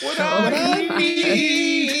Got What I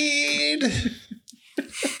Need."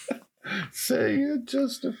 Say you're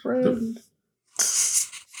just a friend.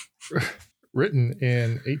 Written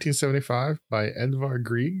in 1875 by Edvard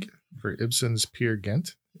Grieg for Ibsen's Peer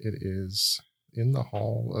Gynt. It is In the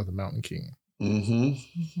Hall of the Mountain King.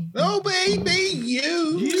 Mm-hmm. Oh, baby,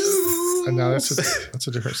 you. And now that's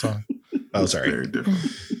a different song. Oh, sorry. Very different.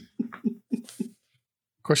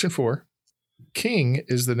 Question 4. King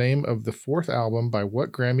is the name of the fourth album by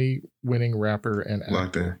what Grammy-winning rapper and actor?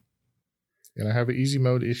 Locked in. And I have an easy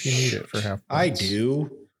mode if you need it for half I points.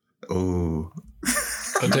 do. Oh.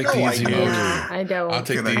 I'll take the easy mode. Yeah, I don't. I'll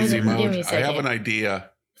take Can the I- easy Give me mode. a I have second. an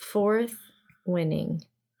idea. Fourth winning.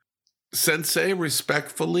 Sensei,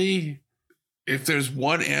 respectfully, if there's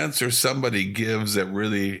one answer somebody gives that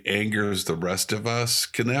really angers the rest of us,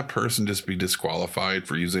 can that person just be disqualified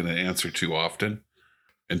for using an answer too often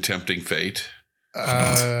and tempting fate?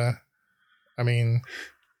 I mean,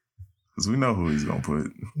 Because we know who he's going to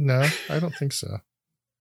put. no, I don't think so.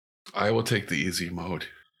 I will take the easy mode.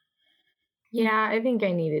 Yeah, I think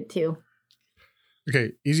I need it too.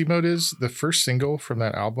 Okay, Easy Mode is the first single from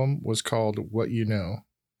that album was called What You Know.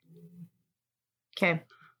 Okay.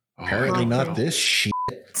 Apparently not this shit.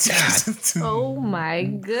 Oh my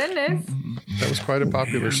goodness. That was quite a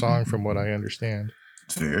popular song from what I understand.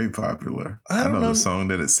 It's very popular. I I don't know know. the song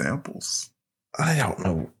that it samples. I don't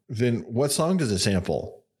know. Then what song does it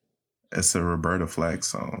sample? It's a Roberta Flack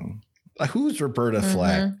song. Who's Roberta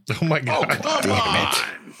Flack? Oh my Oh, god. come Damn on.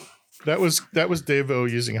 That was Devo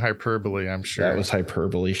using hyperbole, I'm sure. That was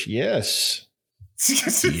hyperbole. Yes.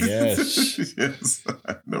 Yes. Yes.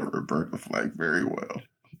 I know Roberta Flack very well.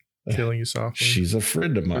 Killing You Softly. She's a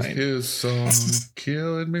friend of With mine. his song,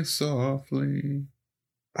 Killing Me Softly.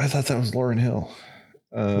 I thought that was Lauryn Hill.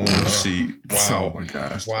 She. Wow. Oh my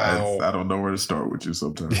gosh. Wow. I don't know where to start with you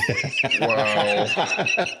sometimes. Wow.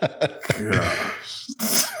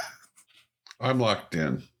 Gosh. I'm locked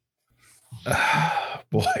in.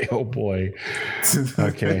 Boy, oh boy.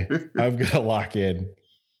 Okay. I'm going to lock in.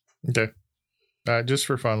 Okay. Just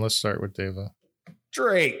for fun, let's start with Devo.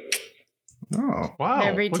 Drake. Oh. Wow.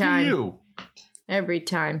 Every look time. At you. Every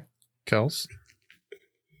time. Kels.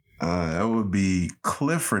 That would be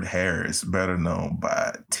Clifford Harris, better known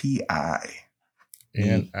by T.I.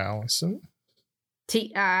 And Allison.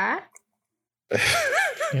 T.I.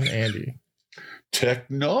 And Andy. Tech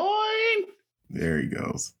 9. There he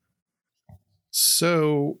goes.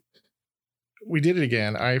 So we did it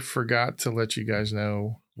again. I forgot to let you guys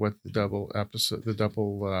know what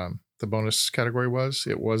the bonus category was.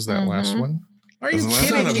 It was that last one. Are you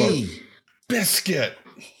Son of kidding me? Biscuit.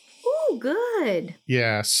 Oh, good.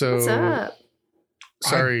 Yeah. So What's up?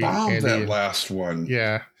 sorry, I bombed Andy. that last one.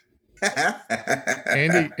 Yeah.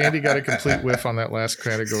 Andy got a complete whiff on that last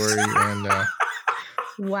category, and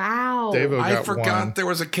Wow. Devo I got forgot one. there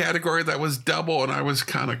was a category that was double, and I was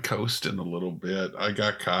kind of coasting a little bit. I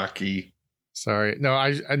got cocky. Sorry, no,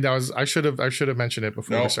 I should have mentioned it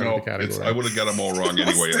before we started the category. I would have got them all wrong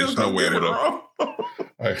anyway. There's no way I would have.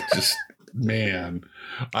 I just, man,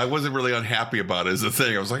 I wasn't really unhappy about it as a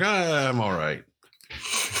thing. I was like, I'm all right.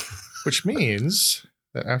 Which means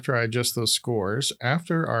that after I adjust those scores,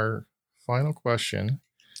 after our final question,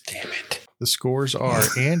 Damn it. the scores are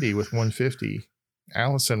Andy with 150,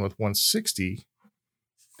 Allison with 160,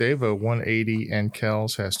 Devo 180, and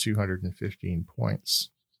Kels has 215 points.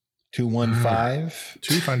 215.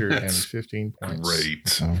 215 points.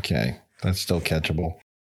 Great. Okay. That's still catchable.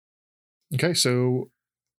 Okay, so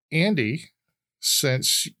Andy,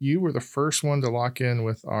 since you were the first one to lock in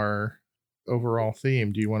with our overall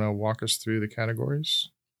theme, do you want to walk us through the categories?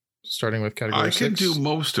 Starting with category I can 6? do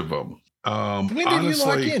most of them. When did you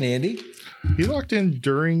lock in, Andy? He locked in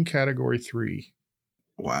during category 3.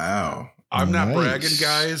 Wow. I'm not Nice. bragging,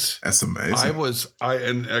 guys. That's amazing.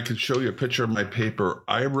 And I can show you a picture of my paper.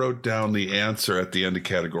 I wrote down the answer at the end of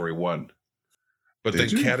category 1. But Did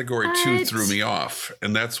then you? category 2 What? threw me off.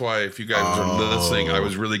 And that's why if you guys are listening, I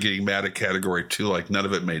was really getting mad at category 2, like none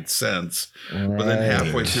of it made sense. But then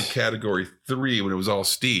halfway through category 3, when it was all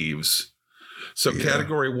Steve's. So Yeah.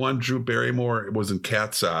 category 1, Drew Barrymore was in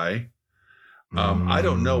Cat's Eye. I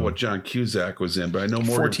don't know what John Cusack was in, but I know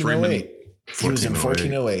Morgan Freeman. 1408. He was in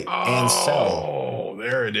 1408 and Cell. Oh,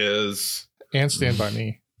 there it is. And Stand By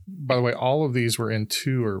Me. By the way, all of these were in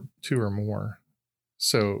two or more.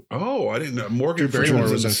 So Oh, I didn't know. Morgan Drew Barrymore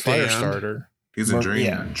Freeman was in Stand. Firestarter. He's a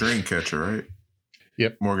Yeah. dream catcher, right?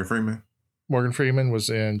 Yep. Morgan Freeman. Morgan Freeman was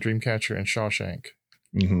in Dreamcatcher and Shawshank.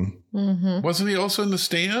 Mm-hmm. Mm-hmm. Wasn't he also in The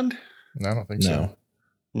Stand? I don't think so.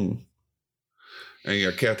 No. And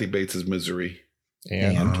yeah, Kathy Bates' Misery.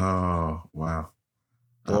 And Oh, wow.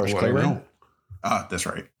 Dolores What I Claiborne? know. That's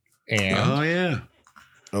right. Oh, yeah.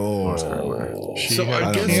 Oh. She, So had, I'm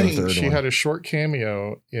I don't know the guessing third she one. had a short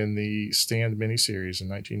cameo in the Stand miniseries in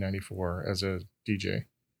 1994 as a DJ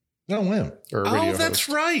No, when? or a radio Oh, that's host.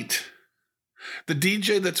 right. The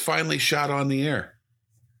DJ that's finally shot on the air.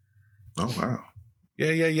 Oh, wow.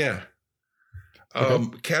 Yeah.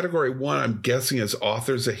 Category 1, I'm guessing, is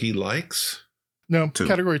authors that he likes. No, 2.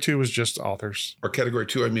 category 2 was just authors. Or category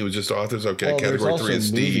 2, I mean, was just authors. Okay, Well, there's category also 3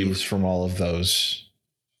 is movies Steve. from all of those.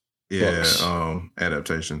 Yeah. Books.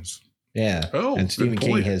 Adaptations. Yeah. Oh, and Stephen good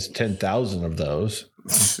King point. has 10,000 of those.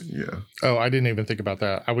 Yeah. Oh, I didn't even think about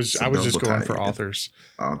that. I was So just double going for tight. authors.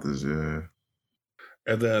 Authors, yeah.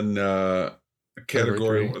 And then Category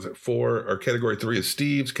category, three. was it 4? Or category 3 is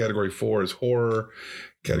Steve's. Category 4 is horror.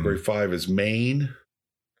 Category 5 is Maine.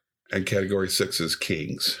 And category 6 is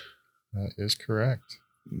Kings. That is correct.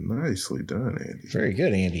 Nicely done, Andy. Very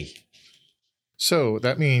good, Andy. So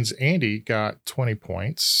that means Andy got 20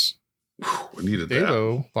 points. Whew, I needed that.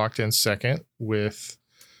 Devo locked in second with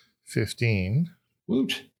 15.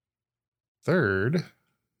 Woot. Third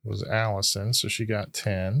was Allison, so she got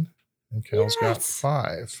 10, and Kels got Yes.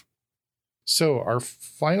 5. So our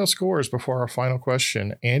final scores before our final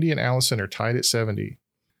question: Andy and Allison are tied at 70.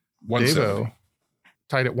 170. Davo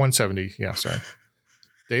tied at 170. Yeah, sorry.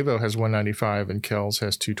 Davo has 195 and Kels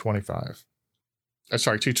has 225.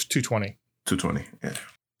 Sorry, 220. 220. Yeah.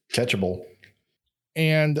 Catchable.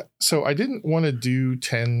 And so I didn't want to do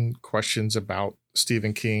 10 questions about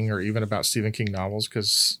Stephen King or even about Stephen King novels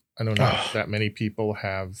because I know not that many people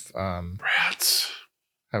have Rats.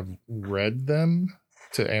 read them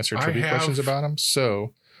to answer I trivia questions have. about them.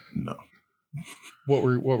 So No. what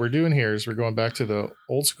we're doing here is we're going back to the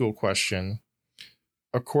old school question.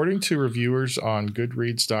 According to reviewers on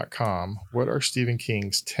Goodreads.com, what are Stephen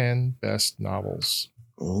King's 10 best novels?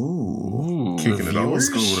 Ooh. Kicking it old reviewers?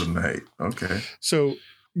 school tonight. Okay. So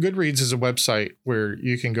Goodreads is a website where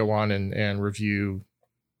you can go on and review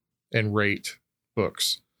and rate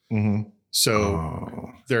books. Mm-hmm. So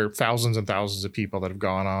Oh. there are thousands and thousands of people that have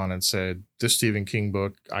gone on and said, this Stephen King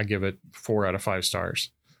book, I give it 4 out of 5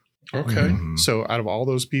 stars. Okay. Mhm. So out of all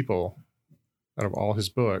those people, out of all his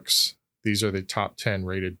books, these are the top 10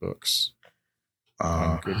 rated books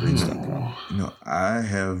on Goodreads.com. No,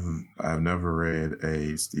 I've never read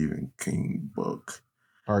a Stephen King book.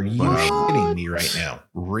 Are you What? kidding me right now?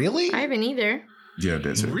 Really? I haven't either. Yeah,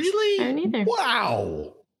 that's it. I Really? haven't either.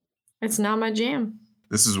 Wow. It's not my jam.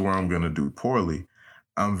 This is where I'm gonna do poorly.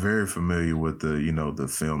 I'm very familiar with the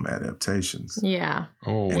film adaptations. Yeah.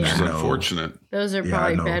 Oh, which Yeah. is I know. unfortunate. Those are Yeah, I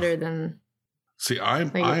probably know. better than. See,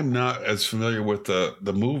 I'm Like- not as familiar with the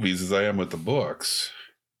movies as I am with the books.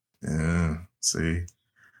 Yeah. See.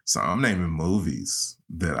 So I'm naming movies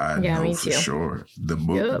that I Yeah, know me for too. sure. The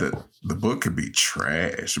book Yep. the book could be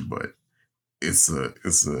trash, but it's a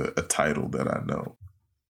title that I know.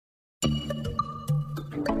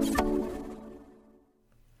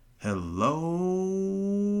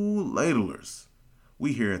 Hello, ladlers.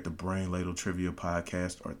 We here at the Brain Ladle Trivia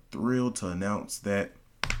Podcast are thrilled to announce that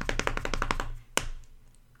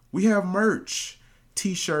we have merch,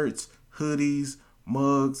 t-shirts, hoodies,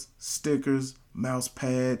 mugs, stickers, mouse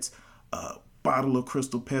pads, a bottle of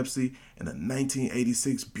Crystal Pepsi, and a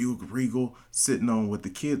 1986 Buick Regal sitting on what the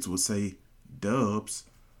kids would say, dubs.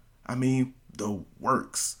 I mean, the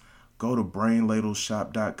works. Go to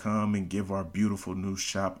brainladleshop.com and give our beautiful new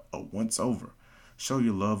shop a once over. Show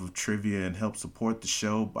your love of trivia and help support the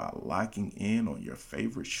show by locking in on your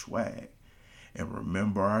favorite swag. And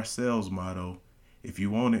remember our sales motto, if you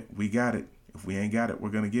want it, we got it. If we ain't got it, we're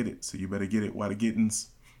going to get it. So you better get it while the getting's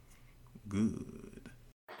good.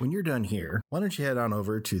 When you're done here, why don't you head on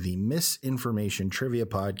over to the Misinformation Trivia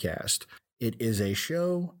Podcast? It is a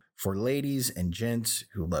show for ladies and gents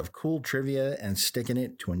who love cool trivia and sticking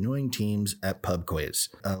it to annoying teams at pub quiz.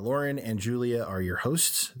 Lauren and Julia are your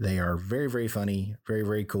hosts. They are very, very funny, very,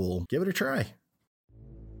 very cool. Give it a try.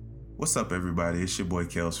 What's up, everybody? It's your boy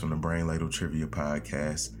Kels from the Brain Ladle Trivia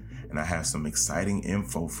Podcast, and I have some exciting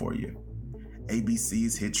info for you.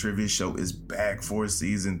 ABC's hit trivia show is back for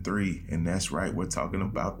season 3, and that's right, we're talking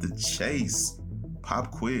about The Chase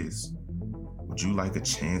Pop Quiz. Would you like a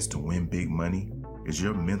chance to win big money? Is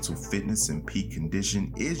your mental fitness in peak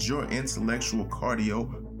condition? Is your intellectual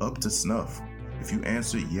cardio up to snuff? If you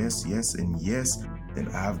answer yes, yes, and yes, then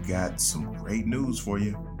I've got some great news for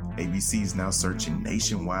you. ABC is now searching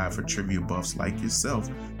nationwide for trivia buffs like yourself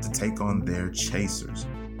to take on their chasers.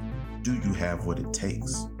 Do you have what it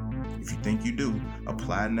takes? If you think you do,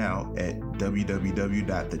 apply now at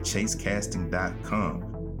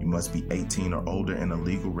www.thechasecasting.com. You must be 18 or older and a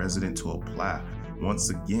legal resident to apply. Once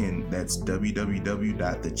again, that's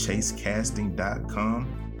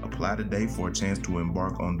www.thechasecasting.com. Apply today for a chance to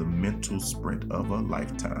embark on the mental sprint of a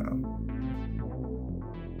lifetime.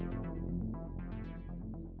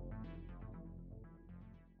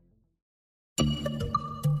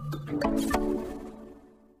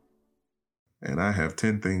 And I have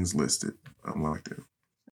 10 things listed. I'm locked in.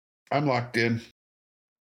 I'm locked in.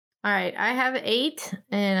 All right. I have 8,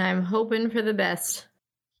 and I'm hoping for the best.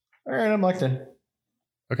 All right, I'm locked in.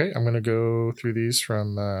 Okay, I'm going to go through these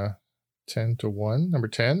from 10 to 1. Number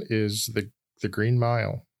 10 is the Green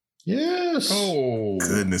Mile. Yes. Oh,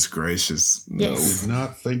 Goodness gracious. No. Yes. did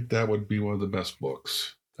not think that would be one of the best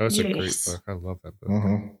books. Oh, it's a great Yes. book. I love that book.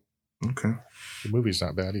 Mm-hmm. Okay. The movie's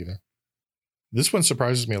not bad either. This one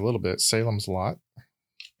surprises me a little bit. Salem's Lot.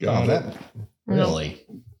 Got it. Really?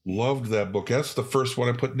 Loved that book. That's the first one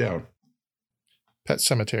I put down. Pet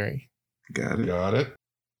Cemetery. Got it. Got it.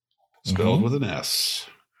 Spelled Mhm. with an S.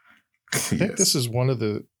 I think this is one of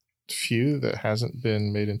the few that hasn't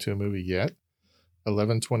been made into a movie yet.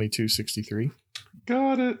 11/22/63.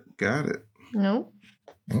 Got it. Nope.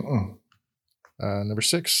 Number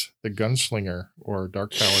 6, The Gunslinger, or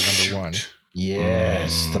Dark Tower #1.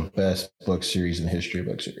 Yes, the best book series in the history of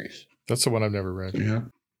book series. That's the one I've never read. Yeah.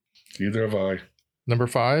 Neither have I. Number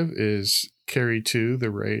 5 is Carrie 2, The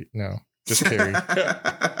Raid. No, just Carrie.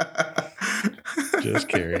 Just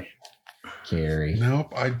Carrie. Carrie.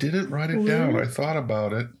 Nope, I didn't write it down. I thought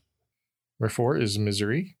about it. Number 4 is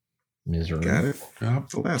Misery. Got it. Yep.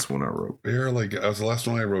 The last one I wrote. Barely. That was the last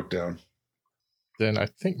one I wrote down. Then I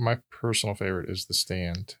think my personal favorite is The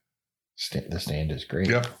Stand. The Stand is great.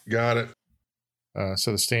 Yep, got it.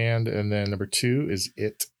 So The Stand, and then number 2 is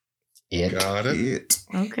It. Got it.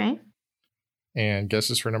 Okay. And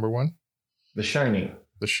guesses for number 1? The Shining.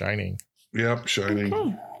 The Shining. Yep, Shining.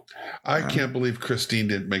 Okay. I can't believe Christine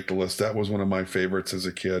didn't make the list. That was one of my favorites as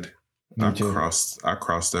a kid. I crossed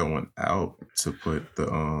that one out to put the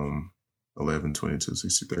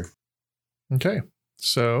 11/22/63. Okay.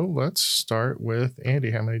 So let's start with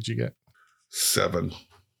Andy. How many did you get? 7.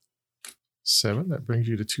 7. That brings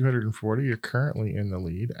you to 240. You're currently in the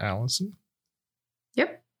lead. Allison,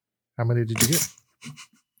 Yep. how many did you get?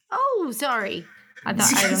 Oh, sorry. I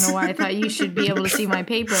don't know why I thought you should be able to see my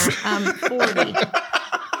paper. 40.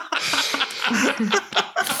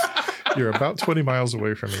 You're about 20 miles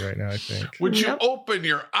away from me right now, I think. Would you Yep. open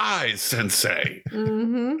your eyes, Sensei?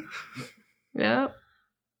 Mm-hmm. Yep.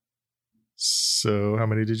 So how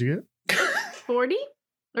many did you get? 40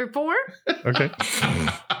 or 4? Okay.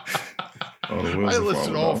 I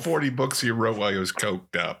listed all 40 books you wrote while he was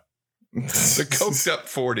coked up. The coked up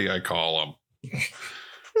 40, I call them.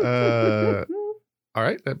 All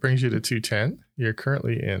right. That brings you to 210. You're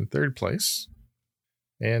currently in 3rd place.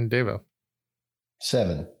 And Devo.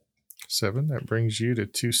 7. 7. That brings you to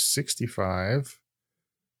 265.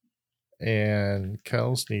 And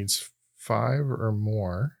Kels needs 5 or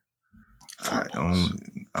more. I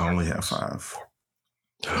only have 5.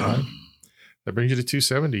 That brings you to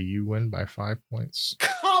 270. You win by 5 points.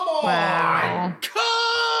 Come on! Wow.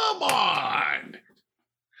 Come on!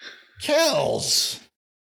 Kells.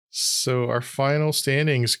 So our final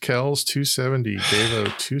standings, Kels 270, Devo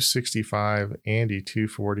 265, Andy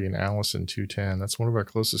 240, and Allison 210. That's one of our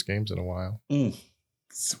closest games in a while. I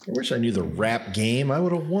wish I knew the rap game. I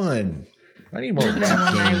would have won. I need more rap When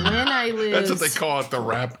I game. win, I lose. That's what they call it, the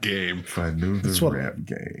rap game. If I knew the rap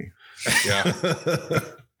game. Yeah.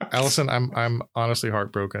 Allison, I'm honestly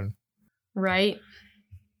heartbroken. Right?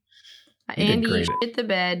 You did Andy, you great. shit the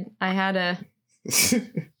bed. I had a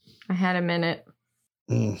minute.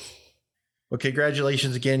 Well,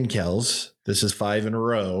 congratulations again, Kels. This is 5 in a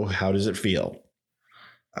row. How does it feel?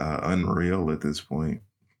 Unreal at this point.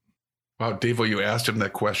 Wow, Devo, you asked him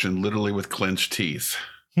that question literally with clenched teeth.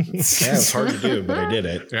 Yeah, it's hard to do, but I did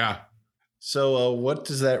it. Yeah. So what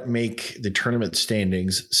does that make the tournament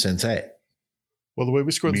standings, Sensei? Well, the way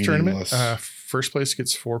we score the tournament, Meaningless. first place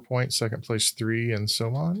gets 4 points, second place 3, and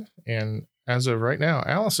so on. And as of right now,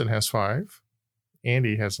 Allison has 5,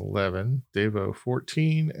 Andy has 11, Devo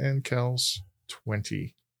 14, and Kels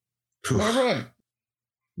 20. All right.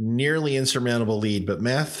 Nearly insurmountable lead, but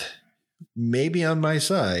math may be on my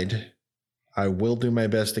side. I will do my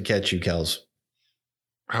best to catch you, Kels.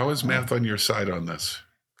 How is math on your side on this?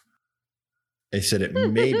 I said it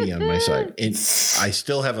may be on my side. I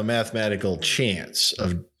still have a mathematical chance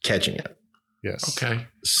of catching it. Yes. Okay.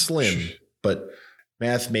 Slim, but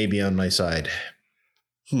math may be on my side.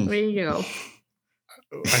 There you go.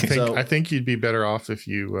 I think you'd be better off if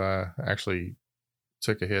you actually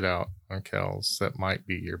took a hit out on Kels. That might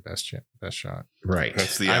be your best shot. Right.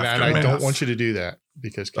 That's the And aftermath. I don't want you to do that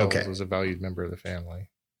because Kels Okay. was a valued member of the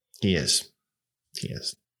family. He is. He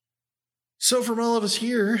is. So from all of us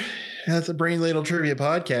here at the Brain Ladle Trivia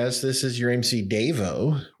Podcast, this is your MC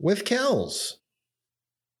Devo with Kels.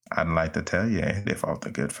 I'd like to tell you, Andy fought a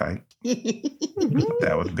good fight.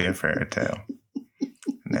 That would be a fairy tale.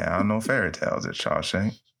 Now, no fairy tales at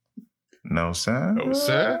Shawshank. No, sir. No,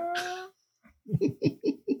 sir.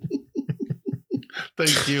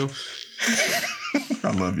 Thank you.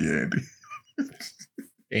 I love you, Andy.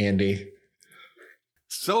 Andy.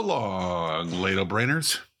 So long, ladle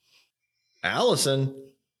brainers. Allison.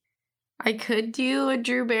 I could do a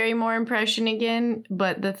Drew Barrymore impression again,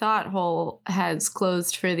 but the thought hole has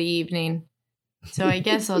closed for the evening. So I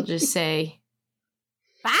guess I'll just say,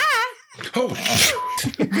 bye. Oh,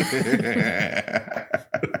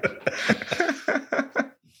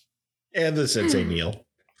 And the Sensei Neil.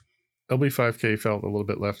 LB5K felt a little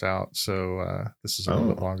bit left out, so this is a little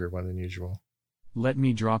bit longer one than usual. Let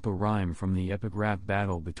me drop a rhyme from the epic rap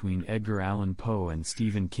battle between Edgar Allan Poe and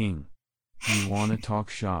Stephen King. You wanna talk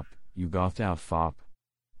shop, you gothed out fop.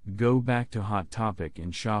 Go back to Hot Topic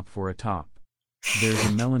and shop for a top. There's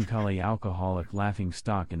a melancholy alcoholic laughing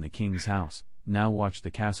stock in the king's house, now watch the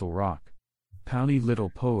castle rock. Pouty little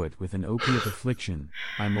poet with an opiate affliction,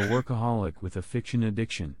 I'm a workaholic with a fiction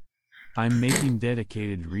addiction. I'm making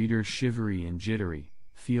dedicated readers shivery and jittery,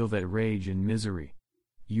 feel that rage and misery.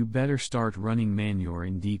 You better start running manure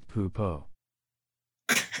in deep poo-po.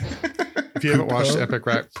 If you haven't watched Epic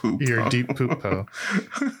Rap, your deep poo-po.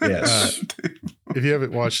 Yes. If you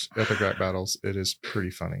haven't watched Epic Rap Battles, it is pretty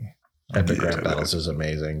funny. Epic Rap Battles is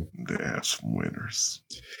amazing. That's winners.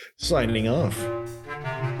 Signing off.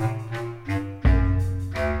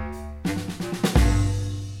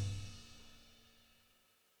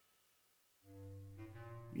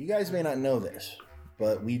 You guys may not know this,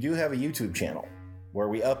 but we do have a YouTube channel where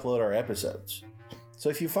we upload our episodes. So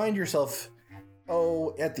if you find yourself,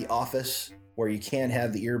 at the office where you can't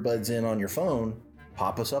have the earbuds in on your phone,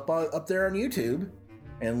 pop us up there on YouTube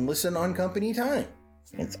and listen on company time.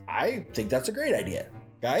 I think that's a great idea.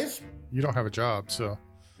 Guys? You don't have a job, so.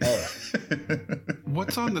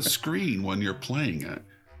 What's on the screen when you're playing it?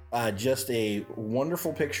 Just a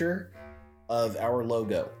wonderful picture of our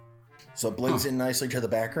logo. So it blends in nicely to the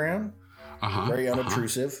background. Very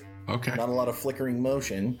unobtrusive. Okay. Not a lot of flickering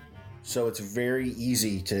motion. So it's very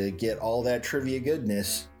easy to get all that trivia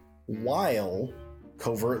goodness while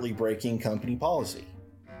covertly breaking company policy.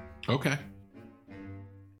 Okay.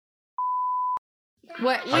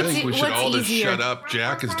 I think we should all just shut up.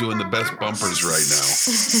 Jack is doing the best bumpers right now.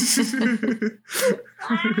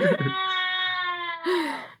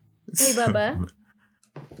 Hey, Bubba.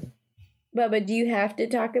 Bubba, do you have to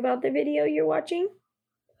talk about the video you're watching?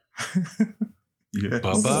 Yeah.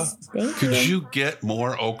 Bubba, could you get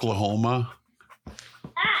more Oklahoma?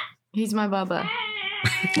 He's my Bubba.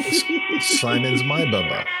 Simon's my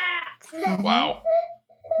Bubba. Wow.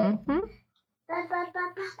 Mm-hmm.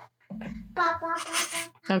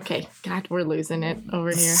 Okay. God, we're losing it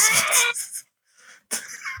over here.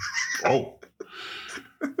 Oh.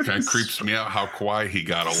 Kind of creeps me out how quiet he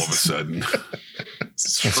got all of a sudden.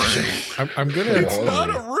 I'm gonna. It's not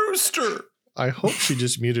a rooster. I hope she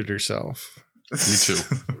just muted herself. Me too.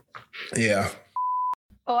 Yeah.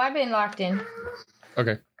 Oh, I've been locked in.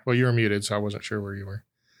 Okay. Well, you were muted, so I wasn't sure where you were.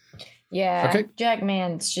 Yeah. Okay.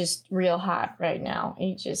 Jackman's just real hot right now.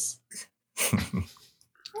 He just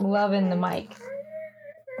loving the mic.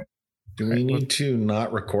 Do we need to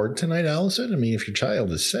not record tonight, Allison? I mean, if your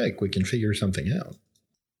child is sick, we can figure something out.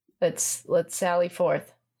 Let's sally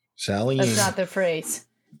forth. Sally. That's not the phrase,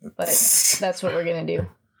 but that's what we're gonna do.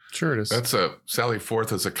 Sure it is. That's Sally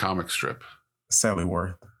Forth is a comic strip. Sally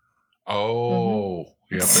Worth. Oh,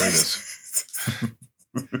 yeah, there it is.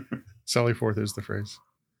 Sally Forth is the phrase.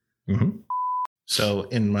 Mm-hmm. So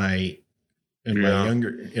in my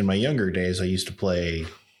younger days, I used to play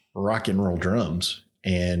rock and roll drums,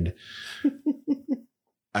 and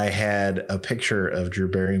I had a picture of Drew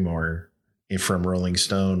Barrymore from Rolling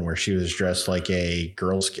Stone where she was dressed like a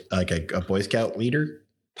Boy Scout leader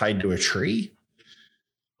tied to a tree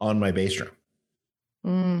on my bass drum.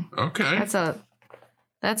 Okay.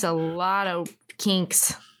 That's a lot of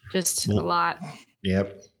kinks. Just a lot.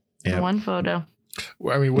 Yep. One photo.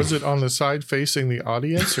 I mean, was it on the side facing the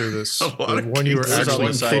audience or the one you were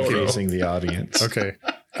actually kicking? Facing the audience. Okay.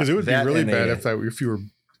 Because it would be really bad if you were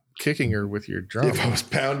kicking her with your drum. If I was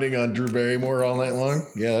pounding on Drew Barrymore all night long,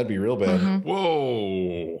 yeah, that'd be real bad. Mm-hmm.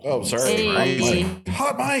 Whoa. Oh, sorry. Hey.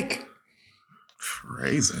 Hot mic.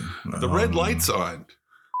 Crazy. The red light's on.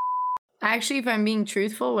 Actually, if I'm being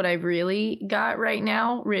truthful, what I've really got right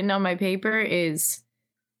now written on my paper is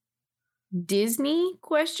Disney ?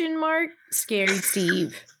 Scary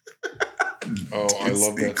Steve. Oh, I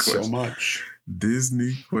love that so much.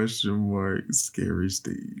 Disney ? Scary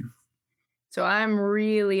Steve. So I'm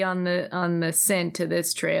really on the scent to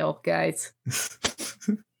this trail, guys.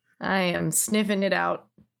 I am sniffing it out.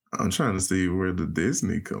 I'm trying to see where the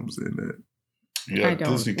Disney comes in at. Yeah, I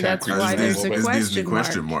don't. Disney That's why there's a Disney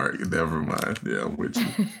question mark. Never mind. Yeah, I'm with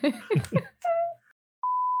you.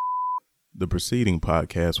 The preceding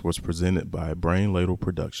podcast was presented by Brain Ladle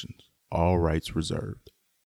Productions. All rights reserved.